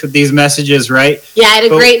church with these messages, right? Yeah, I had a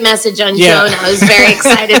great message on Jonah. I was very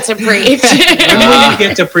excited to preach. When will you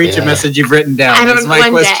get to preach a message you've written down? I don't know,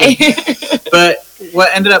 one question. Day. But what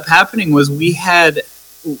ended up happening was we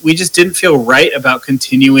just didn't feel right about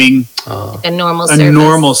continuing a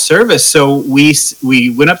normal service. So we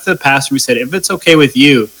went up to the pastor and we said, if it's okay with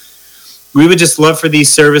you, we would just love for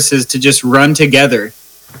these services to just run together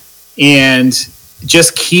and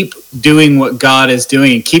just keep doing what God is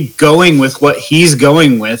doing and keep going with what he's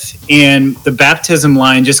going with. And the baptism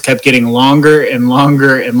line just kept getting longer and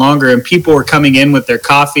longer and longer. And people were coming in with their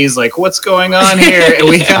coffees what's going on here? And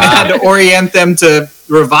we kind of had to orient them to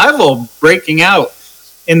revival breaking out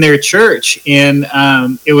in their church. And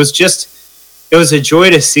it was a joy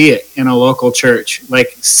to see it in a local church,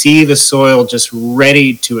 see the soil just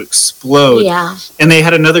ready to explode. Yeah. And they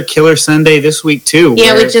had another killer Sunday this week too.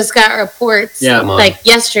 Yeah, we just got reports. Yeah.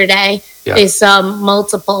 Yesterday, they saw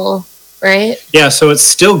multiple, right? Yeah, so it's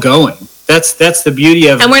still going. That's the beauty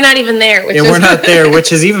of it. And we're not even there. We're not there,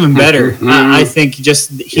 which is even better. I think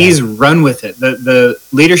he's run with it. The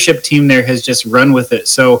leadership team there has just run with it.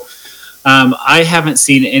 So I haven't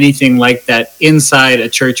seen anything like that inside a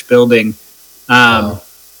church building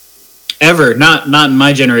ever, not in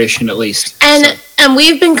my generation at least. And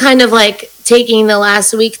we've been kind of taking the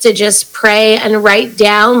last week to just pray and write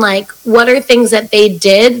down what are things that they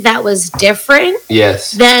did that was different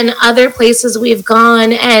than other places we've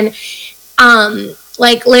gone. And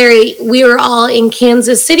Larry, we were all in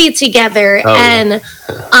Kansas City together,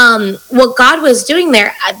 what God was doing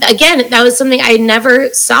there, again, that was something I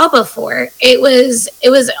never saw before. It was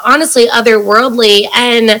honestly otherworldly,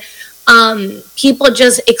 and people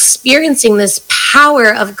just experiencing this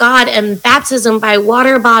power of God and baptism by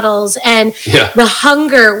water bottles, and the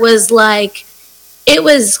hunger was it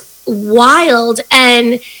was wild.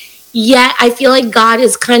 And yet I feel God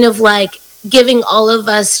is kind of giving all of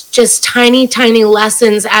us just tiny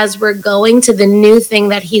lessons as we're going to the new thing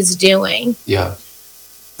that he's doing. Yeah.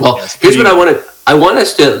 Well, here's what I want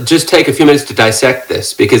us to just take a few minutes to dissect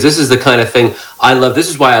this, because this is the kind of thing I love. This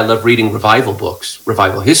is why I love reading revival books,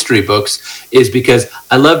 revival history books, is because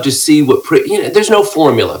I love to see there's no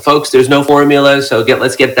formula, folks. There's no formula. So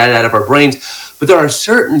let's get that out of our brains. But there are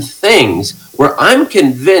certain things where I'm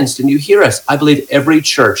convinced, and you hear us, I believe every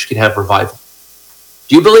church can have revival.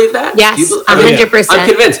 Do you believe that? Yes, 100%. I'm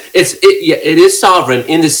convinced. It is sovereign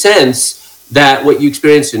in the sense that what you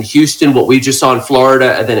experienced in Houston, what we just saw in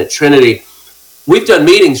Florida, and then at Trinity, we've done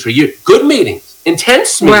meetings for years, good meetings,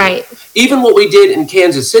 intense meetings. Right. Even what we did in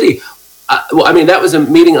Kansas City, that was a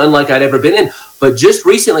meeting unlike I'd ever been in. But just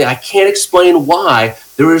recently, I can't explain why,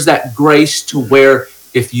 there is that grace to where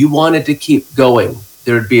if you wanted to keep going,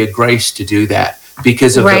 there'd be a grace to do that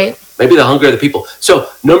because of maybe the hunger of the people. So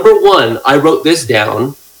number one, I wrote this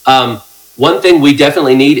down. One thing we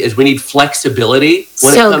definitely need is we need flexibility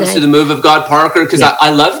when it comes to the move of God, Parker, because I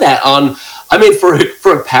love that on I mean, for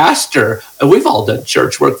a pastor, and we've all done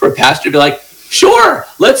church work, for a pastor to be like, sure,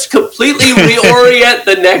 let's completely reorient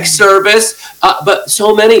the next service. But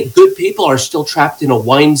so many good people are still trapped in a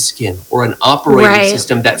wineskin or an operating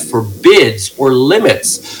system that forbids or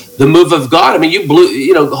limits the move of God. I mean,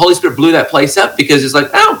 the Holy Spirit blew that place up because it's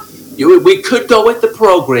like, we could go with the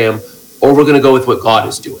program, or we're going to go with what God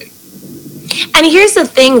is doing. And here's the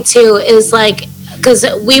thing too, is like, because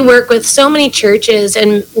we work with so many churches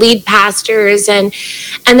and lead pastors, and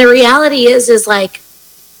the reality is like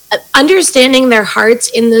understanding their hearts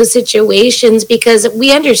in those situations, because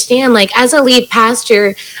we understand, like, as a lead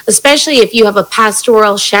pastor, especially if you have a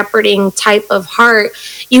pastoral shepherding type of heart,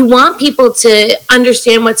 you want people to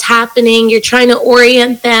understand what's happening. You're trying to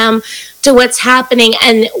orient them to what's happening.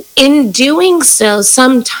 And in doing so,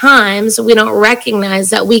 sometimes we don't recognize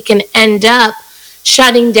that we can end up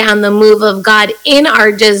shutting down the move of God in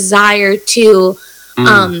our desire to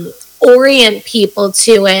orient people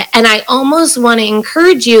to it. And I almost want to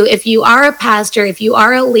encourage you, if you are a pastor, if you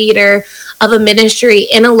are a leader of a ministry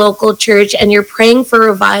in a local church, and you're praying for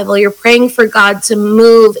revival, you're praying for God to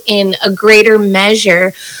move in a greater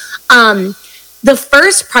measure, the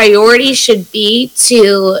first priority should be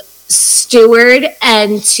to steward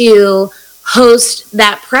and to host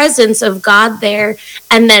that presence of God there.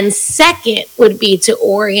 And then second would be to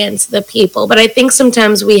orient the people. But I think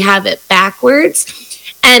sometimes we have it backwards.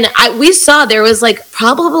 And we saw there was, like,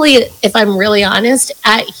 probably, if I'm really honest,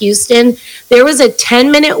 at Houston, there was a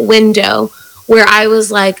 10-minute window where I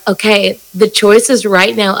was like, okay, the choice is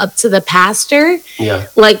right now up to the pastor. Yeah.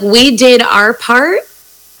 Like, we did our part.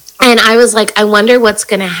 And I was like, I wonder what's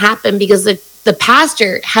going to happen, because the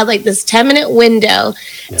pastor had, like, this 10-minute window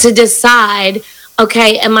to decide,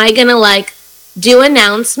 okay, am I going to, like, do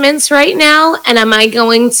announcements right now? And am I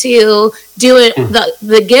going to do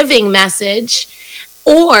the giving message?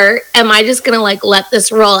 Or am I just going to, like, let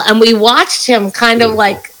this roll? And we watched him kind of,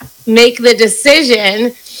 like, make the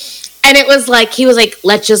decision. And it was like, he was like,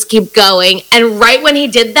 let's just keep going. And right when he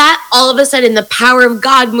did that, all of a sudden the power of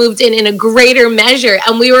God moved in a greater measure.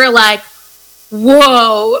 And we were like,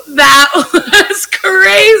 whoa, that was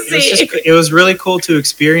crazy. It was really cool to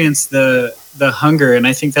experience the hunger. And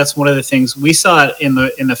I think that's one of the things we saw it in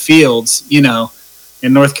the fields, you know,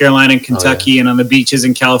 in North Carolina and Kentucky and on the beaches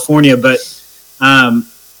in California. But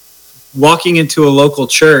walking into a local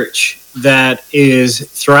church that is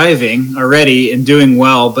thriving already and doing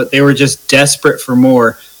well, but they were just desperate for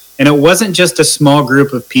more. And it wasn't just a small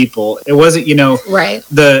group of people. It wasn't,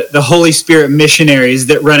 the Holy Spirit missionaries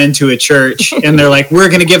that run into a church and they're like, we're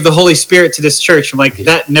going to give the Holy Spirit to this church. I'm like,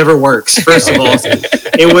 that never works. First of all,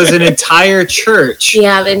 it was an entire church.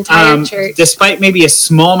 Yeah, the entire church. Despite maybe a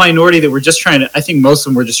small minority that were just trying to, I think most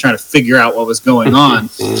of them were just trying to figure out what was going on.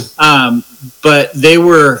 But they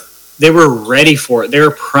were ready for it. They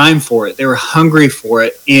were primed for it. They were hungry for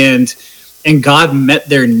it. And God met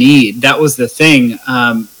their need. That was the thing.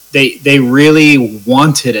 They really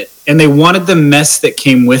wanted it, and they wanted the mess that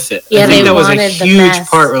came with it. Yeah, I think that was a huge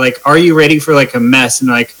part. We're like, are you ready for, like, a mess? And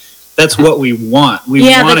like, that's what we want. We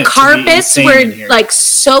want the carpets were like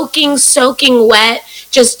soaking wet,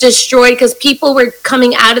 just destroyed, because people were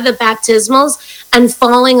coming out of the baptismals and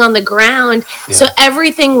falling on the ground. Yeah. So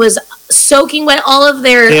everything was soaking wet. All of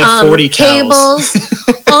their cables,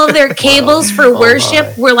 all of their cables for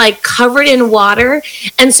worship were, like, covered in water.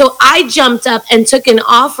 And so I jumped up and took an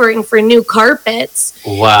offering for new carpets.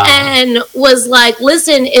 Wow. And was like,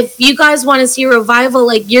 listen, if you guys want to see a revival,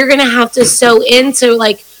 like, you're going to have to sow into,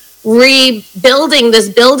 like, rebuilding this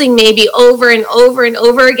building maybe over and over and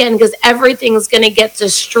over again, because everything's going to get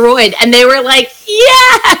destroyed. And they were like,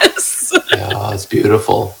 yes. Yeah, it's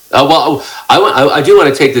beautiful. Well, I do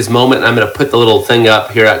want to take this moment, and I'm going to put the little thing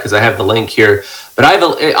up here because I have the link here. But I have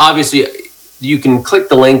obviously you can click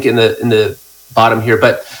the link in the bottom here.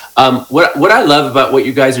 But what I love about what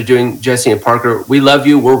you guys are doing, Jesse and Parker, we love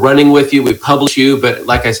you. We're running with you. We publish you. But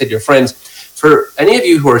like I said, you're friends. For any of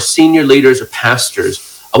you who are senior leaders or pastors,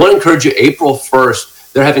 I want to encourage you. April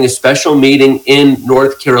 1st, they're having a special meeting in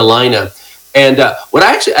North Carolina. And what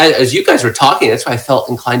I actually, as you guys were talking, that's why I felt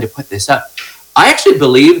inclined to put this up. I actually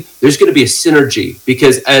believe there's going to be a synergy,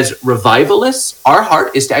 because as revivalists, our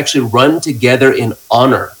heart is to actually run together in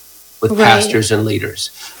honor with pastors and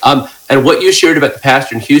leaders. And what you shared about the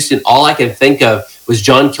pastor in Houston, all I can think of was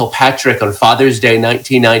John Kilpatrick on Father's Day,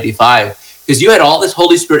 1995. Because you had all this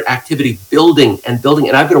Holy Spirit activity building. And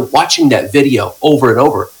I've been watching that video over and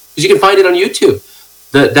over, because you can find it on YouTube.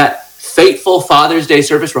 That fateful Father's Day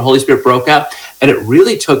service where Holy Spirit broke out. And it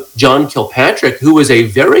really took John Kilpatrick, who was a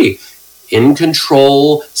very in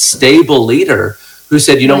control, stable leader, who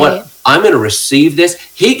said, you know what, I'm going to receive this.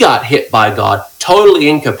 He got hit by God, totally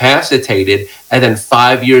incapacitated. And then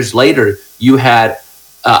 5 years later, you had,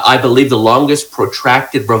 I believe, the longest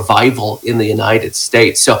protracted revival in the United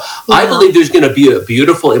States. So I believe there's going to be a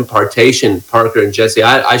beautiful impartation, Parker and Jesse.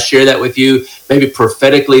 I share that with you, maybe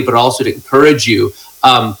prophetically, but also to encourage you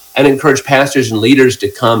and encourage pastors and leaders to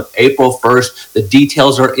come April 1st. The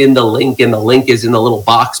details are in the link, and the link is in the little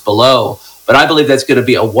box below. But I believe that's going to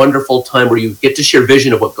be a wonderful time where you get to share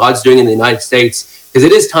vision of what God's doing in the United States, because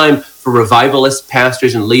it is time for revivalist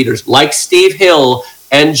pastors and leaders like Steve Hill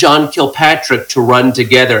and John Kilpatrick to run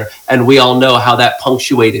together. And we all know how that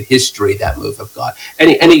punctuated history, that move of God.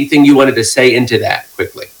 Anything you wanted to say into that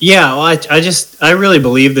quickly? Yeah, well, I really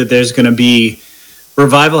believe that there's going to be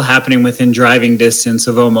revival happening within driving distance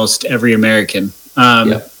of almost every American.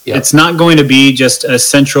 It's not going to be just a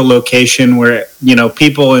central location where,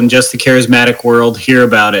 people in just the charismatic world hear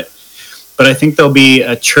about it. But I think there'll be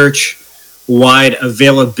a church-wide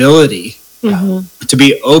availability to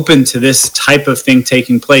be open to this type of thing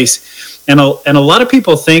taking place. And a lot of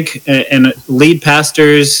people think, and lead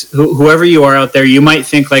pastors, whoever you are out there, you might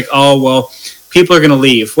think like, oh, well, people are going to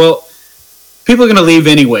leave. Well, people are going to leave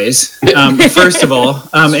anyways, first of all,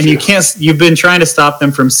 and you've been trying to stop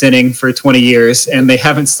them from sinning for 20 years and they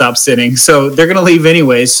haven't stopped sinning. So they're going to leave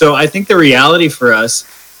anyways. So I think the reality for us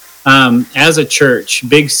as a church,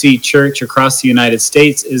 Big C Church across the United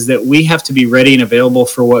States, is that we have to be ready and available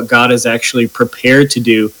for what God is actually prepared to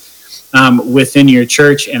do within your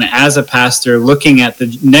church. And as a pastor, looking at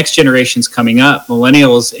the next generations coming up,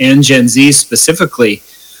 millennials and Gen Z specifically,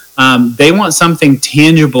 they want something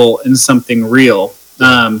tangible and something real.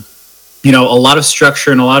 A lot of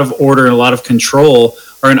structure and a lot of order and a lot of control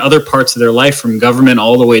are in other parts of their life, from government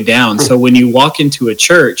all the way down. So when you walk into a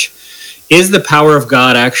church, is the power of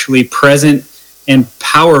God actually present and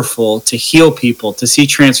powerful to heal people, to see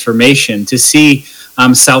transformation, to see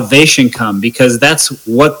salvation come? Because that's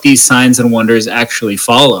what these signs and wonders actually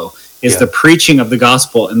follow, is the preaching of the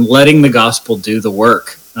gospel and letting the gospel do the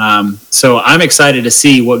work. So I'm excited to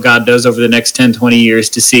see what God does over the next 10, 20 years,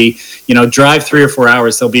 to see, drive 3 or 4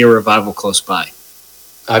 hours, there'll be a revival close by.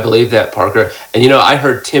 I believe that, Parker. And, I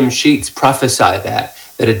heard Tim Sheets prophesy that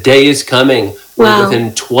a day is coming where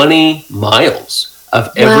within 20 miles of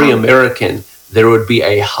every American, there would be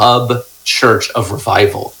a hub church of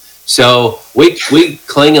revival. So we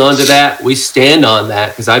cling on to that. We stand on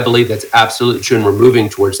that, because I believe that's absolutely true, and we're moving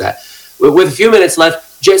towards that. With a few minutes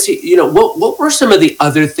left, Jesse, what were some of the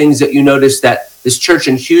other things that you noticed that this church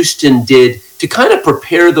in Houston did to kind of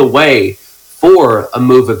prepare the way for a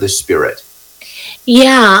move of the Spirit?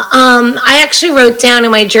 Yeah, I actually wrote down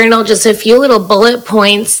in my journal just a few little bullet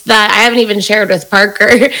points that I haven't even shared with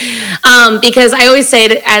Parker, because I always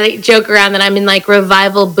I joke around that I'm in like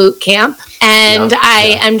revival boot camp, and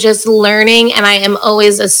I am just learning, and I am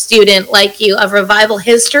always a student like you of revival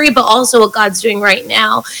history, but also what God's doing right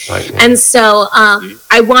now. And so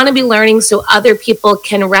I want to be learning so other people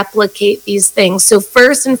can replicate these things. So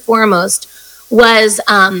first and foremost was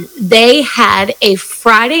they had a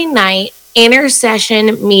Friday night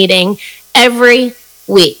intercession meeting every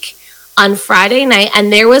week on Friday night,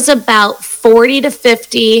 and there was about 40 to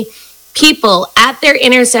 50 people at their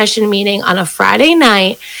intercession meeting on a Friday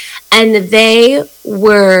night, and they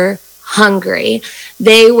were hungry.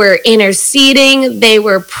 They were interceding, they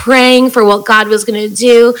were praying for what God was going to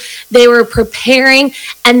do, they were preparing.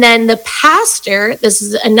 And then the pastor, this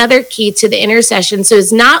is another key to the intercession, so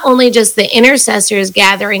it's not only just the intercessors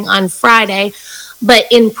gathering on Friday, but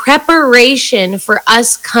in preparation for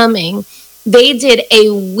us coming, they did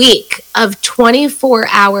a week of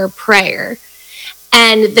 24-hour prayer.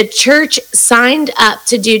 And the church signed up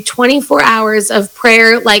to do 24 hours of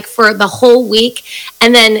prayer, like for the whole week.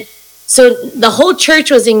 And then, so the whole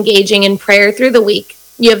church was engaging in prayer through the week.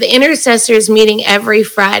 You have the intercessors meeting every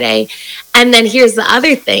Friday. And then here's the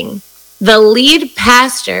other thing. The lead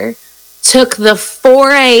pastor took the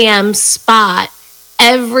 4 a.m. spot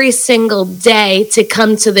every single day to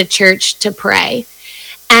come to the church to pray.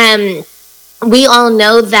 And we all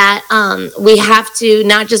know that we have to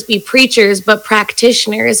not just be preachers, but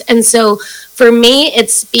practitioners. And so for me, it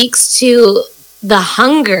speaks to the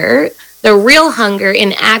hunger, the real hunger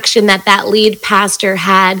in action that lead pastor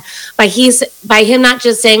had by him not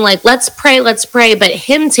just saying like, let's pray, but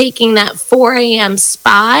him taking that 4 a.m.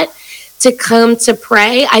 spot to come to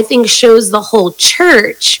pray, I think shows the whole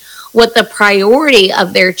church what the priority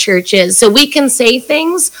of their church is. So we can say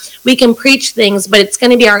things, we can preach things, but it's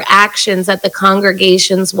going to be our actions that the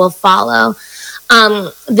congregations will follow.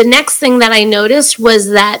 The next thing that I noticed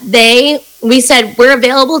was that we said, we're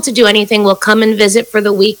available to do anything. We'll come and visit for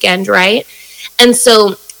the weekend, right? And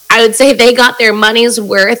so I would say they got their money's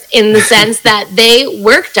worth in the sense that they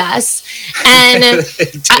worked us. And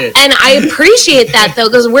I appreciate that, though,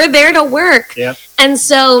 because we're there to work. Yep. And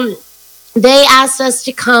so they asked us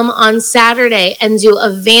to come on Saturday and do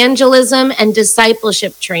evangelism and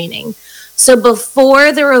discipleship training. So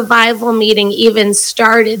before the revival meeting even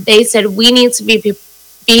started, they said, we need to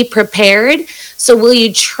be prepared. So will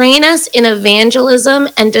you train us in evangelism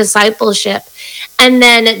and discipleship? And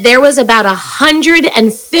then there was about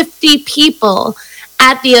 150 people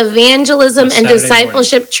at the evangelism and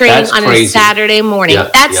discipleship training on a Saturday morning.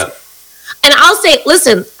 And I'll say,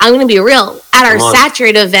 listen, I'm going to be real. At our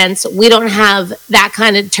Saturate events, we don't have that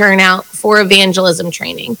kind of turnout for evangelism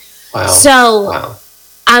training. Wow. So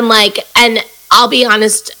I'm like, and I'll be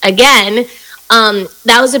honest again,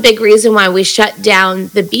 that was a big reason why we shut down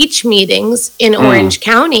the beach meetings in Orange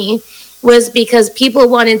County, was because people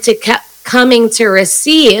wanted to keep coming to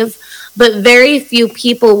receive, but very few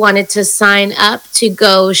people wanted to sign up to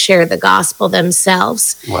go share the gospel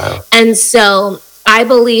themselves. Wow. And so I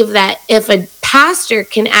believe that if a pastor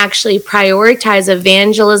can actually prioritize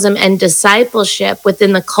evangelism and discipleship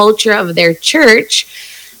within the culture of their church,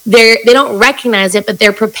 they don't recognize it, but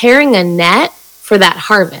they're preparing a net for that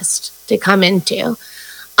harvest to come into.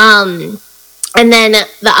 And then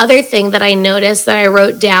the other thing that I noticed that I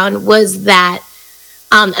wrote down was that,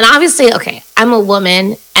 and obviously, okay, I'm a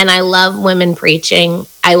woman and I love women preaching.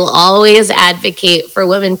 I will always advocate for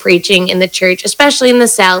women preaching in the church, especially in the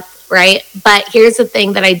South, right? But here's the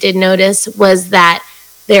thing that I did notice was that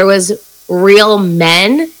there was real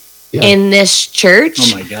men in this church.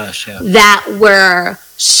 Oh my gosh, that were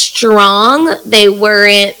strong. They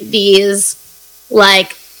weren't these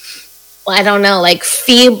like, I don't know, like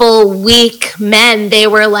feeble, weak men. They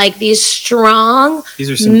were like these strong.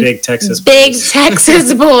 These are some big Texas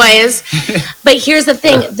boys. But here's the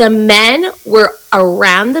thing. The men were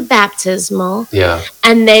around the baptismal. Yeah.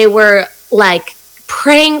 And they were like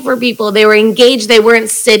praying for people. They were engaged. They weren't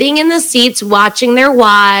sitting in the seats watching their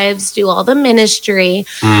wives do all the ministry.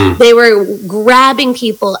 They were grabbing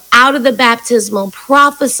people out of the baptismal,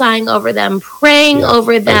 prophesying over them, praying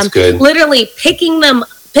over them, literally picking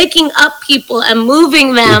up people and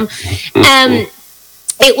moving them. And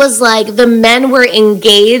it was like the men were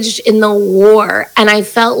engaged in the war. And I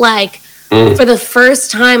felt like for the first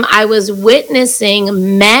time I was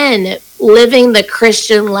witnessing men living the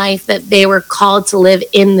Christian life that they were called to live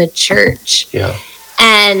in the church. Yeah.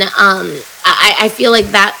 And I feel like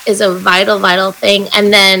that is a vital thing.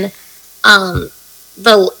 And then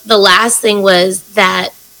the last thing was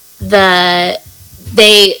that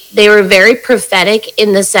they were very prophetic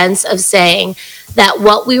in the sense of saying that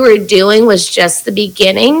what we were doing was just the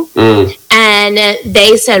beginning. And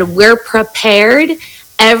they said, we're prepared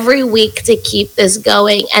every week to keep this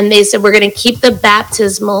going. And they said, we're going to keep the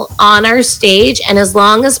baptismal on our stage. And as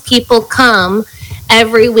long as people come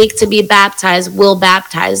every week to be baptized, we'll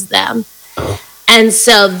baptize them. And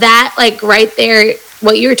so that, like right there,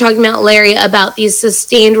 what you were talking about, Larry, about these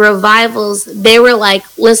sustained revivals, they were like,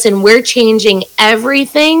 listen, we're changing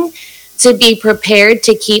everything to be prepared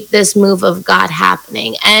to keep this move of God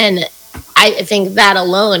happening. And I think that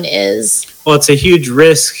alone is... Well, it's a huge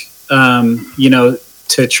risk,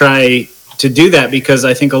 to try to do that, because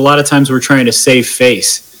I think a lot of times we're trying to save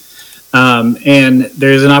face. And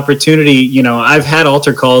there's an opportunity, I've had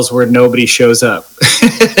altar calls where nobody shows up.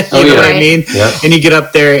 You know what I mean? Yeah. And you get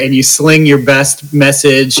up there and you sling your best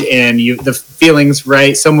message and the feeling's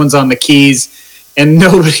right. Someone's on the keys and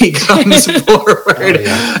nobody comes forward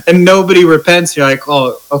and nobody repents. You're like,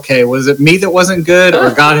 oh, okay, was it me that wasn't good,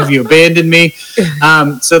 or God, have you abandoned me?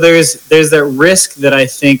 So there's that risk that I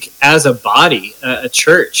think as a body, a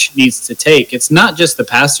church needs to take. It's not just the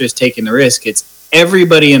pastors taking the risk. It's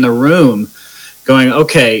everybody in the room going,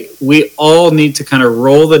 okay, we all need to kind of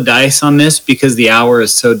roll the dice on this because the hour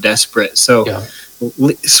is so desperate. So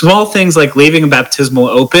small things like leaving a baptismal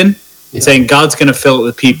open and saying God's going to fill it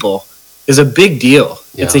with people is a big deal.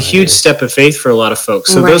 It's a huge step of faith for a lot of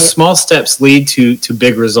folks. So those small steps lead to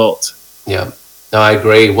big results. Yeah, no, I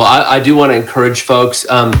agree. Well, I do want to encourage folks.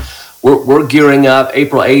 We're gearing up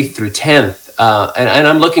April 8th through 10th. And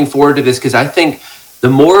I'm looking forward to this because I think the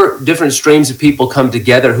more different streams of people come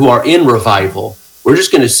together who are in revival, we're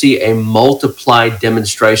just going to see a multiplied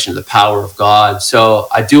demonstration of the power of God. So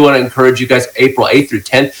I do want to encourage you guys, April 8th through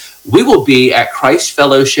 10th, we will be at Christ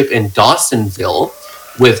Fellowship in Dawsonville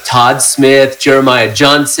with Todd Smith, Jeremiah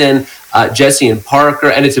Johnson, Jesse and Parker.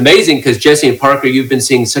 And it's amazing because Jesse and Parker, you've been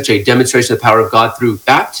seeing such a demonstration of the power of God through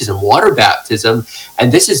baptism, water baptism.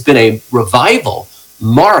 And this has been a revival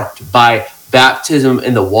marked by baptism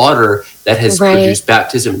in the water that has produced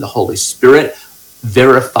baptism in the Holy Spirit.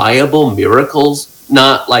 verifiable miracles,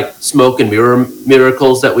 not like smoke and mirror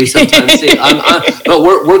miracles that we sometimes see. But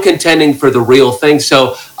we're contending for the real thing.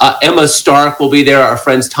 So Emma Stark will be there, our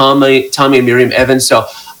friends Tommy and Miriam Evans. So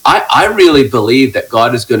I really believe that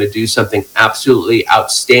God is going to do something absolutely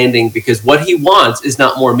outstanding, because what he wants is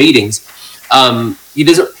not more meetings. He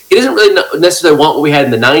doesn't really necessarily want what we had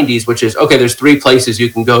in the 90s, which is, okay, there's 3 places you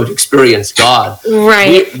can go to experience God.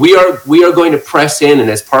 Right. We are going to press in, and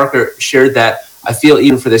as Parker shared that, I feel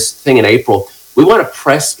even for this thing in April, we want to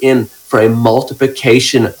press in for a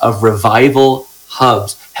multiplication of revival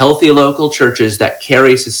hubs, healthy local churches that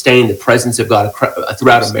carry, sustain the presence of God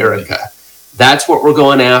throughout America. That's what we're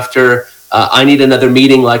going after. I need another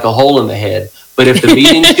meeting like a hole in the head. But if the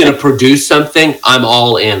meeting's going to produce something, I'm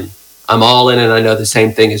all in. I'm all in, and I know the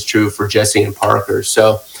same thing is true for Jesse and Parker.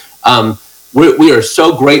 So we are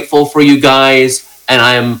so grateful for you guys, and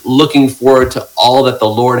I am looking forward to all that the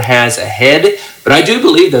Lord has ahead. But I do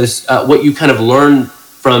believe those what you kind of learned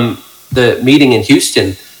from the meeting in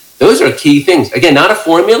Houston, those are key things. Again, not a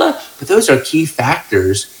formula, but those are key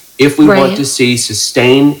factors if we want to see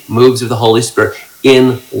sustained moves of the Holy Spirit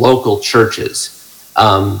in local churches.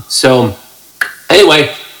 So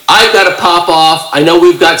anyway, I've got to pop off. I know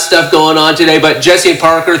we've got stuff going on today, but Jesse and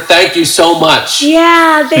Parker, thank you so much.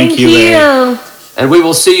 Yeah, thank you. And we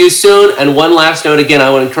will see you soon. And one last note, again,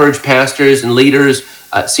 I would encourage pastors and leaders,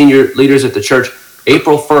 senior leaders at the church,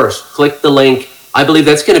 April 1st, click the link. I believe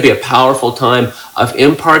that's going to be a powerful time of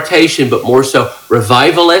impartation, but more so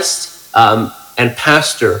revivalist and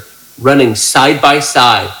pastor running side by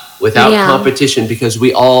side without competition, because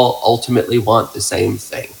we all ultimately want the same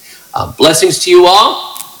thing. Blessings to you all.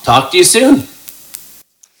 Talk to you soon.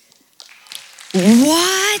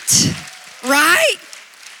 What? Right?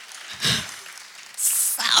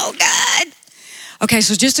 So good. Okay,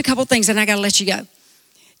 so just a couple things, and I got to let you go.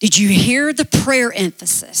 Did you hear the prayer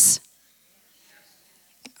emphasis?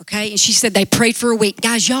 Okay, and she said they prayed for a week.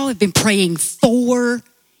 Guys, y'all have been praying 4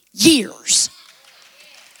 years.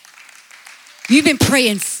 You've been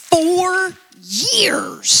praying 4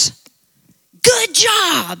 years. Good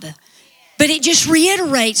job. But it just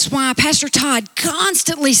reiterates why Pastor Todd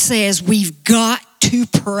constantly says we've got to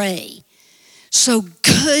pray. So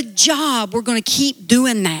good job. We're going to keep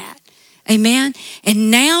doing that. Amen. And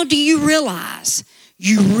now do you realize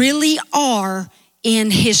you really are in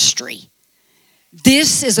history?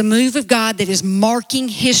 This is a move of God that is marking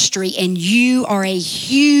history, and you are a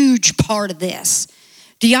huge part of this.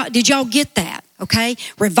 Did y'all get that? Okay?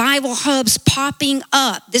 Revival hubs popping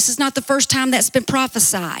up. This is not the first time that's been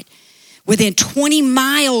prophesied. Within 20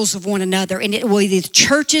 miles of one another, and it will be the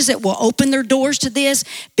churches that will open their doors to this,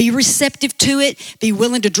 be receptive to it, be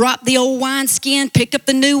willing to drop the old wineskin, pick up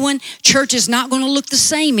the new one. Church is not going to look the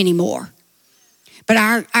same anymore. But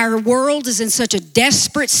our world is in such a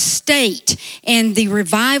desperate state, and the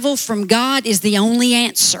revival from God is the only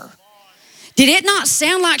answer. Did it not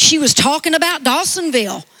sound like she was talking about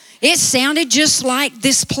Dawsonville? It sounded just like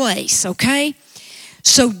this place, okay?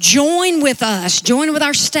 So join with us, join with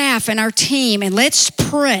our staff and our team, and let's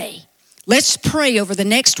pray. Let's pray over the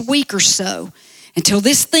next week or so until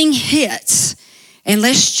this thing hits, and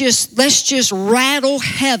let's just rattle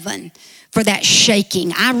heaven for that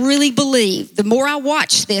shaking. I really believe the more I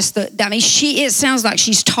watch this, it sounds like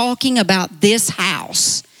she's talking about this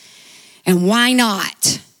house, and why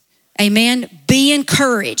not? Amen. Be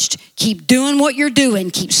encouraged. Keep doing what you're doing.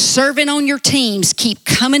 Keep serving on your teams. Keep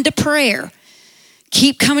coming to prayer.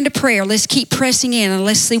 Keep coming to prayer. Let's keep pressing in, and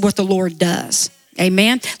let's see what the Lord does.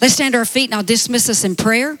 Amen. Let's stand to our feet, and I'll dismiss us in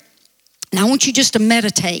prayer. And I want you just to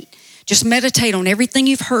meditate. Just meditate on everything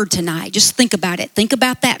you've heard tonight. Just think about it. Think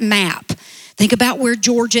about that map. Think about where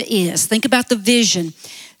Georgia is. Think about the vision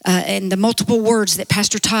and the multiple words that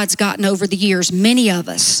Pastor Todd's gotten over the years, many of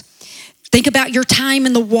us. Think about your time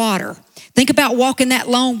in the water. Think about walking that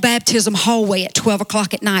long baptism hallway at 12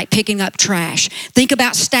 o'clock at night, picking up trash. Think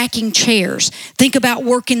about stacking chairs. Think about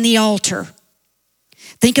working the altar.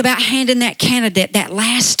 Think about handing that candidate that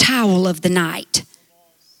last towel of the night.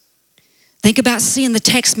 Think about seeing the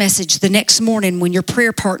text message the next morning when your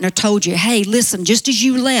prayer partner told you, hey, listen, just as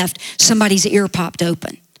you left, somebody's ear popped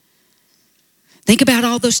open. Think about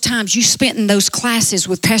all those times you spent in those classes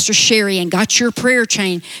with Pastor Sherry and got your prayer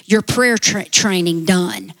training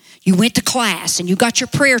done. You went to class and you got your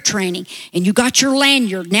prayer training and you got your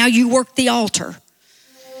lanyard. Now you work the altar.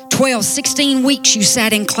 12, 16 weeks you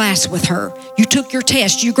sat in class with her. You took your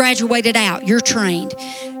test. You graduated out. You're trained.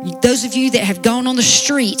 Those of you that have gone on the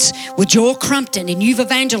streets with Joel Crumpton and you've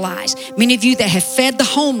evangelized. Many of you that have fed the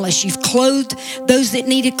homeless. You've clothed those that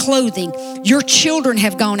needed clothing. Your children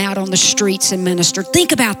have gone out on the streets and ministered.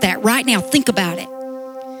 Think about that right now. Think about it.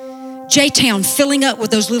 J-Town filling up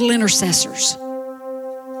with those little intercessors.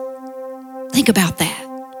 Think about that.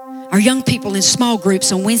 Our young people in small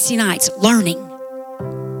groups on Wednesday nights learning.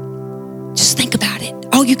 Just think about it.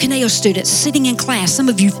 All you Kaneo students sitting in class, some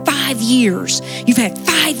of you 5 years. You've had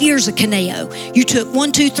 5 years of Kaneo. You took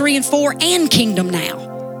 1, 2, 3, and 4 and Kingdom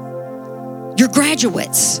now. You're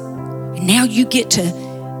graduates. And now you get to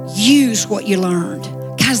use what you learned.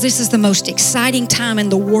 Guys, this is the most exciting time in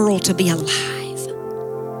the world to be alive.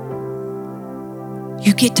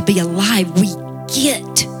 You get to be alive. We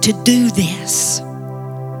get to do this.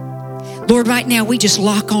 Lord, right now we just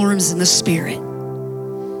lock arms in the Spirit.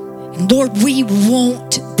 And Lord, we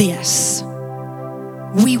want this.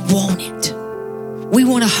 We want it. We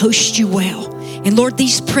want to host you well. And Lord,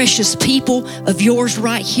 these precious people of yours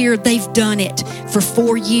right here, they've done it for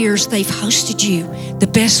 4 years. They've hosted you the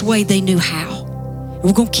best way they knew how. And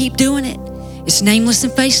we're going to keep doing it. It's nameless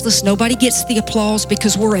and faceless. Nobody gets the applause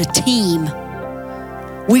because we're a team.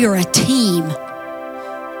 We are a team.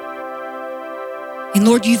 And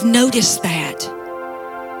Lord, you've noticed that.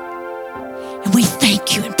 And we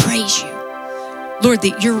thank you and praise you, Lord,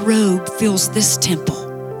 that your robe fills this temple.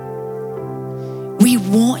 We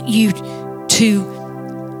want you to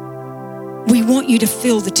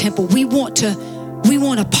fill the temple. We want to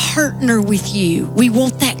partner with you. We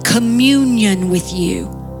want that communion with you.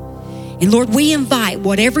 And Lord, we invite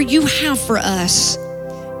whatever you have for us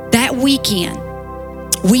that weekend,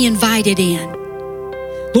 we invite it in.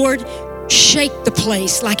 Lord, shake the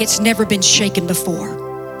place like it's never been shaken before.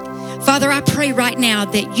 Father, I pray right now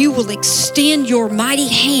that you will extend your mighty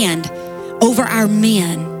hand over our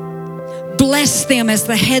men. Bless them as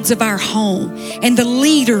the heads of our home and the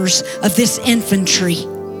leaders of this infantry.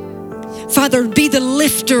 Father, be the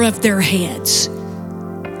lifter of their heads.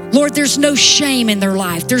 Lord, there's no shame in their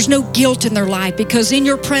life. There's no guilt in their life because in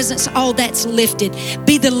your presence, all that's lifted.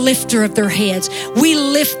 Be the lifter of their heads. We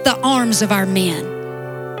lift the arms of our men.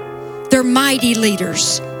 They're mighty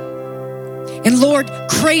leaders. And Lord,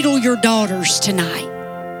 cradle your daughters tonight.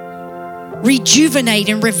 Rejuvenate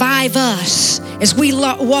and revive us as we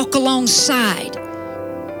walk alongside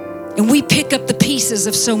and we pick up the pieces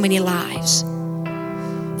of so many lives.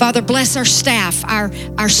 Father, bless our staff,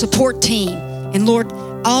 our support team, and Lord,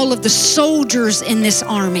 all of the soldiers in this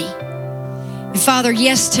army. And Father,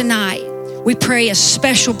 yes, tonight we pray a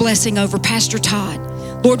special blessing over Pastor Todd.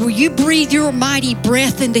 Lord, will you breathe your mighty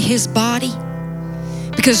breath into his body?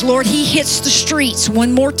 Because Lord, he hits the streets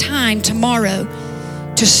one more time tomorrow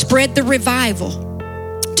to spread the revival,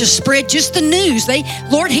 to spread just the news.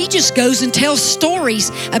 Lord, he just goes and tells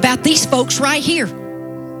stories about these folks right here.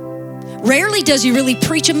 Rarely does he really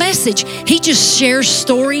preach a message. He just shares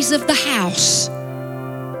stories of the house.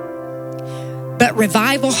 But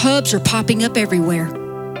revival hubs are popping up everywhere.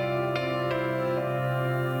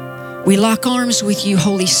 We lock arms with you,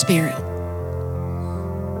 Holy Spirit.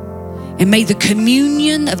 And may the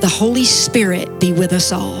communion of the Holy Spirit be with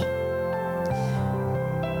us all.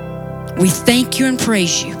 We thank you and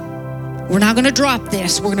praise you. We're not going to drop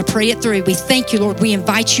this. We're going to pray it through. We thank you, Lord. We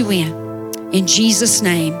invite you in. In Jesus'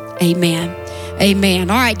 name, amen. Amen.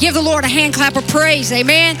 All right, give the Lord a hand clap of praise.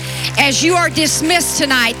 Amen. As you are dismissed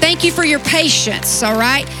tonight, thank you for your patience. All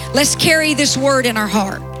right, let's carry this word in our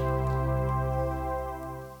heart.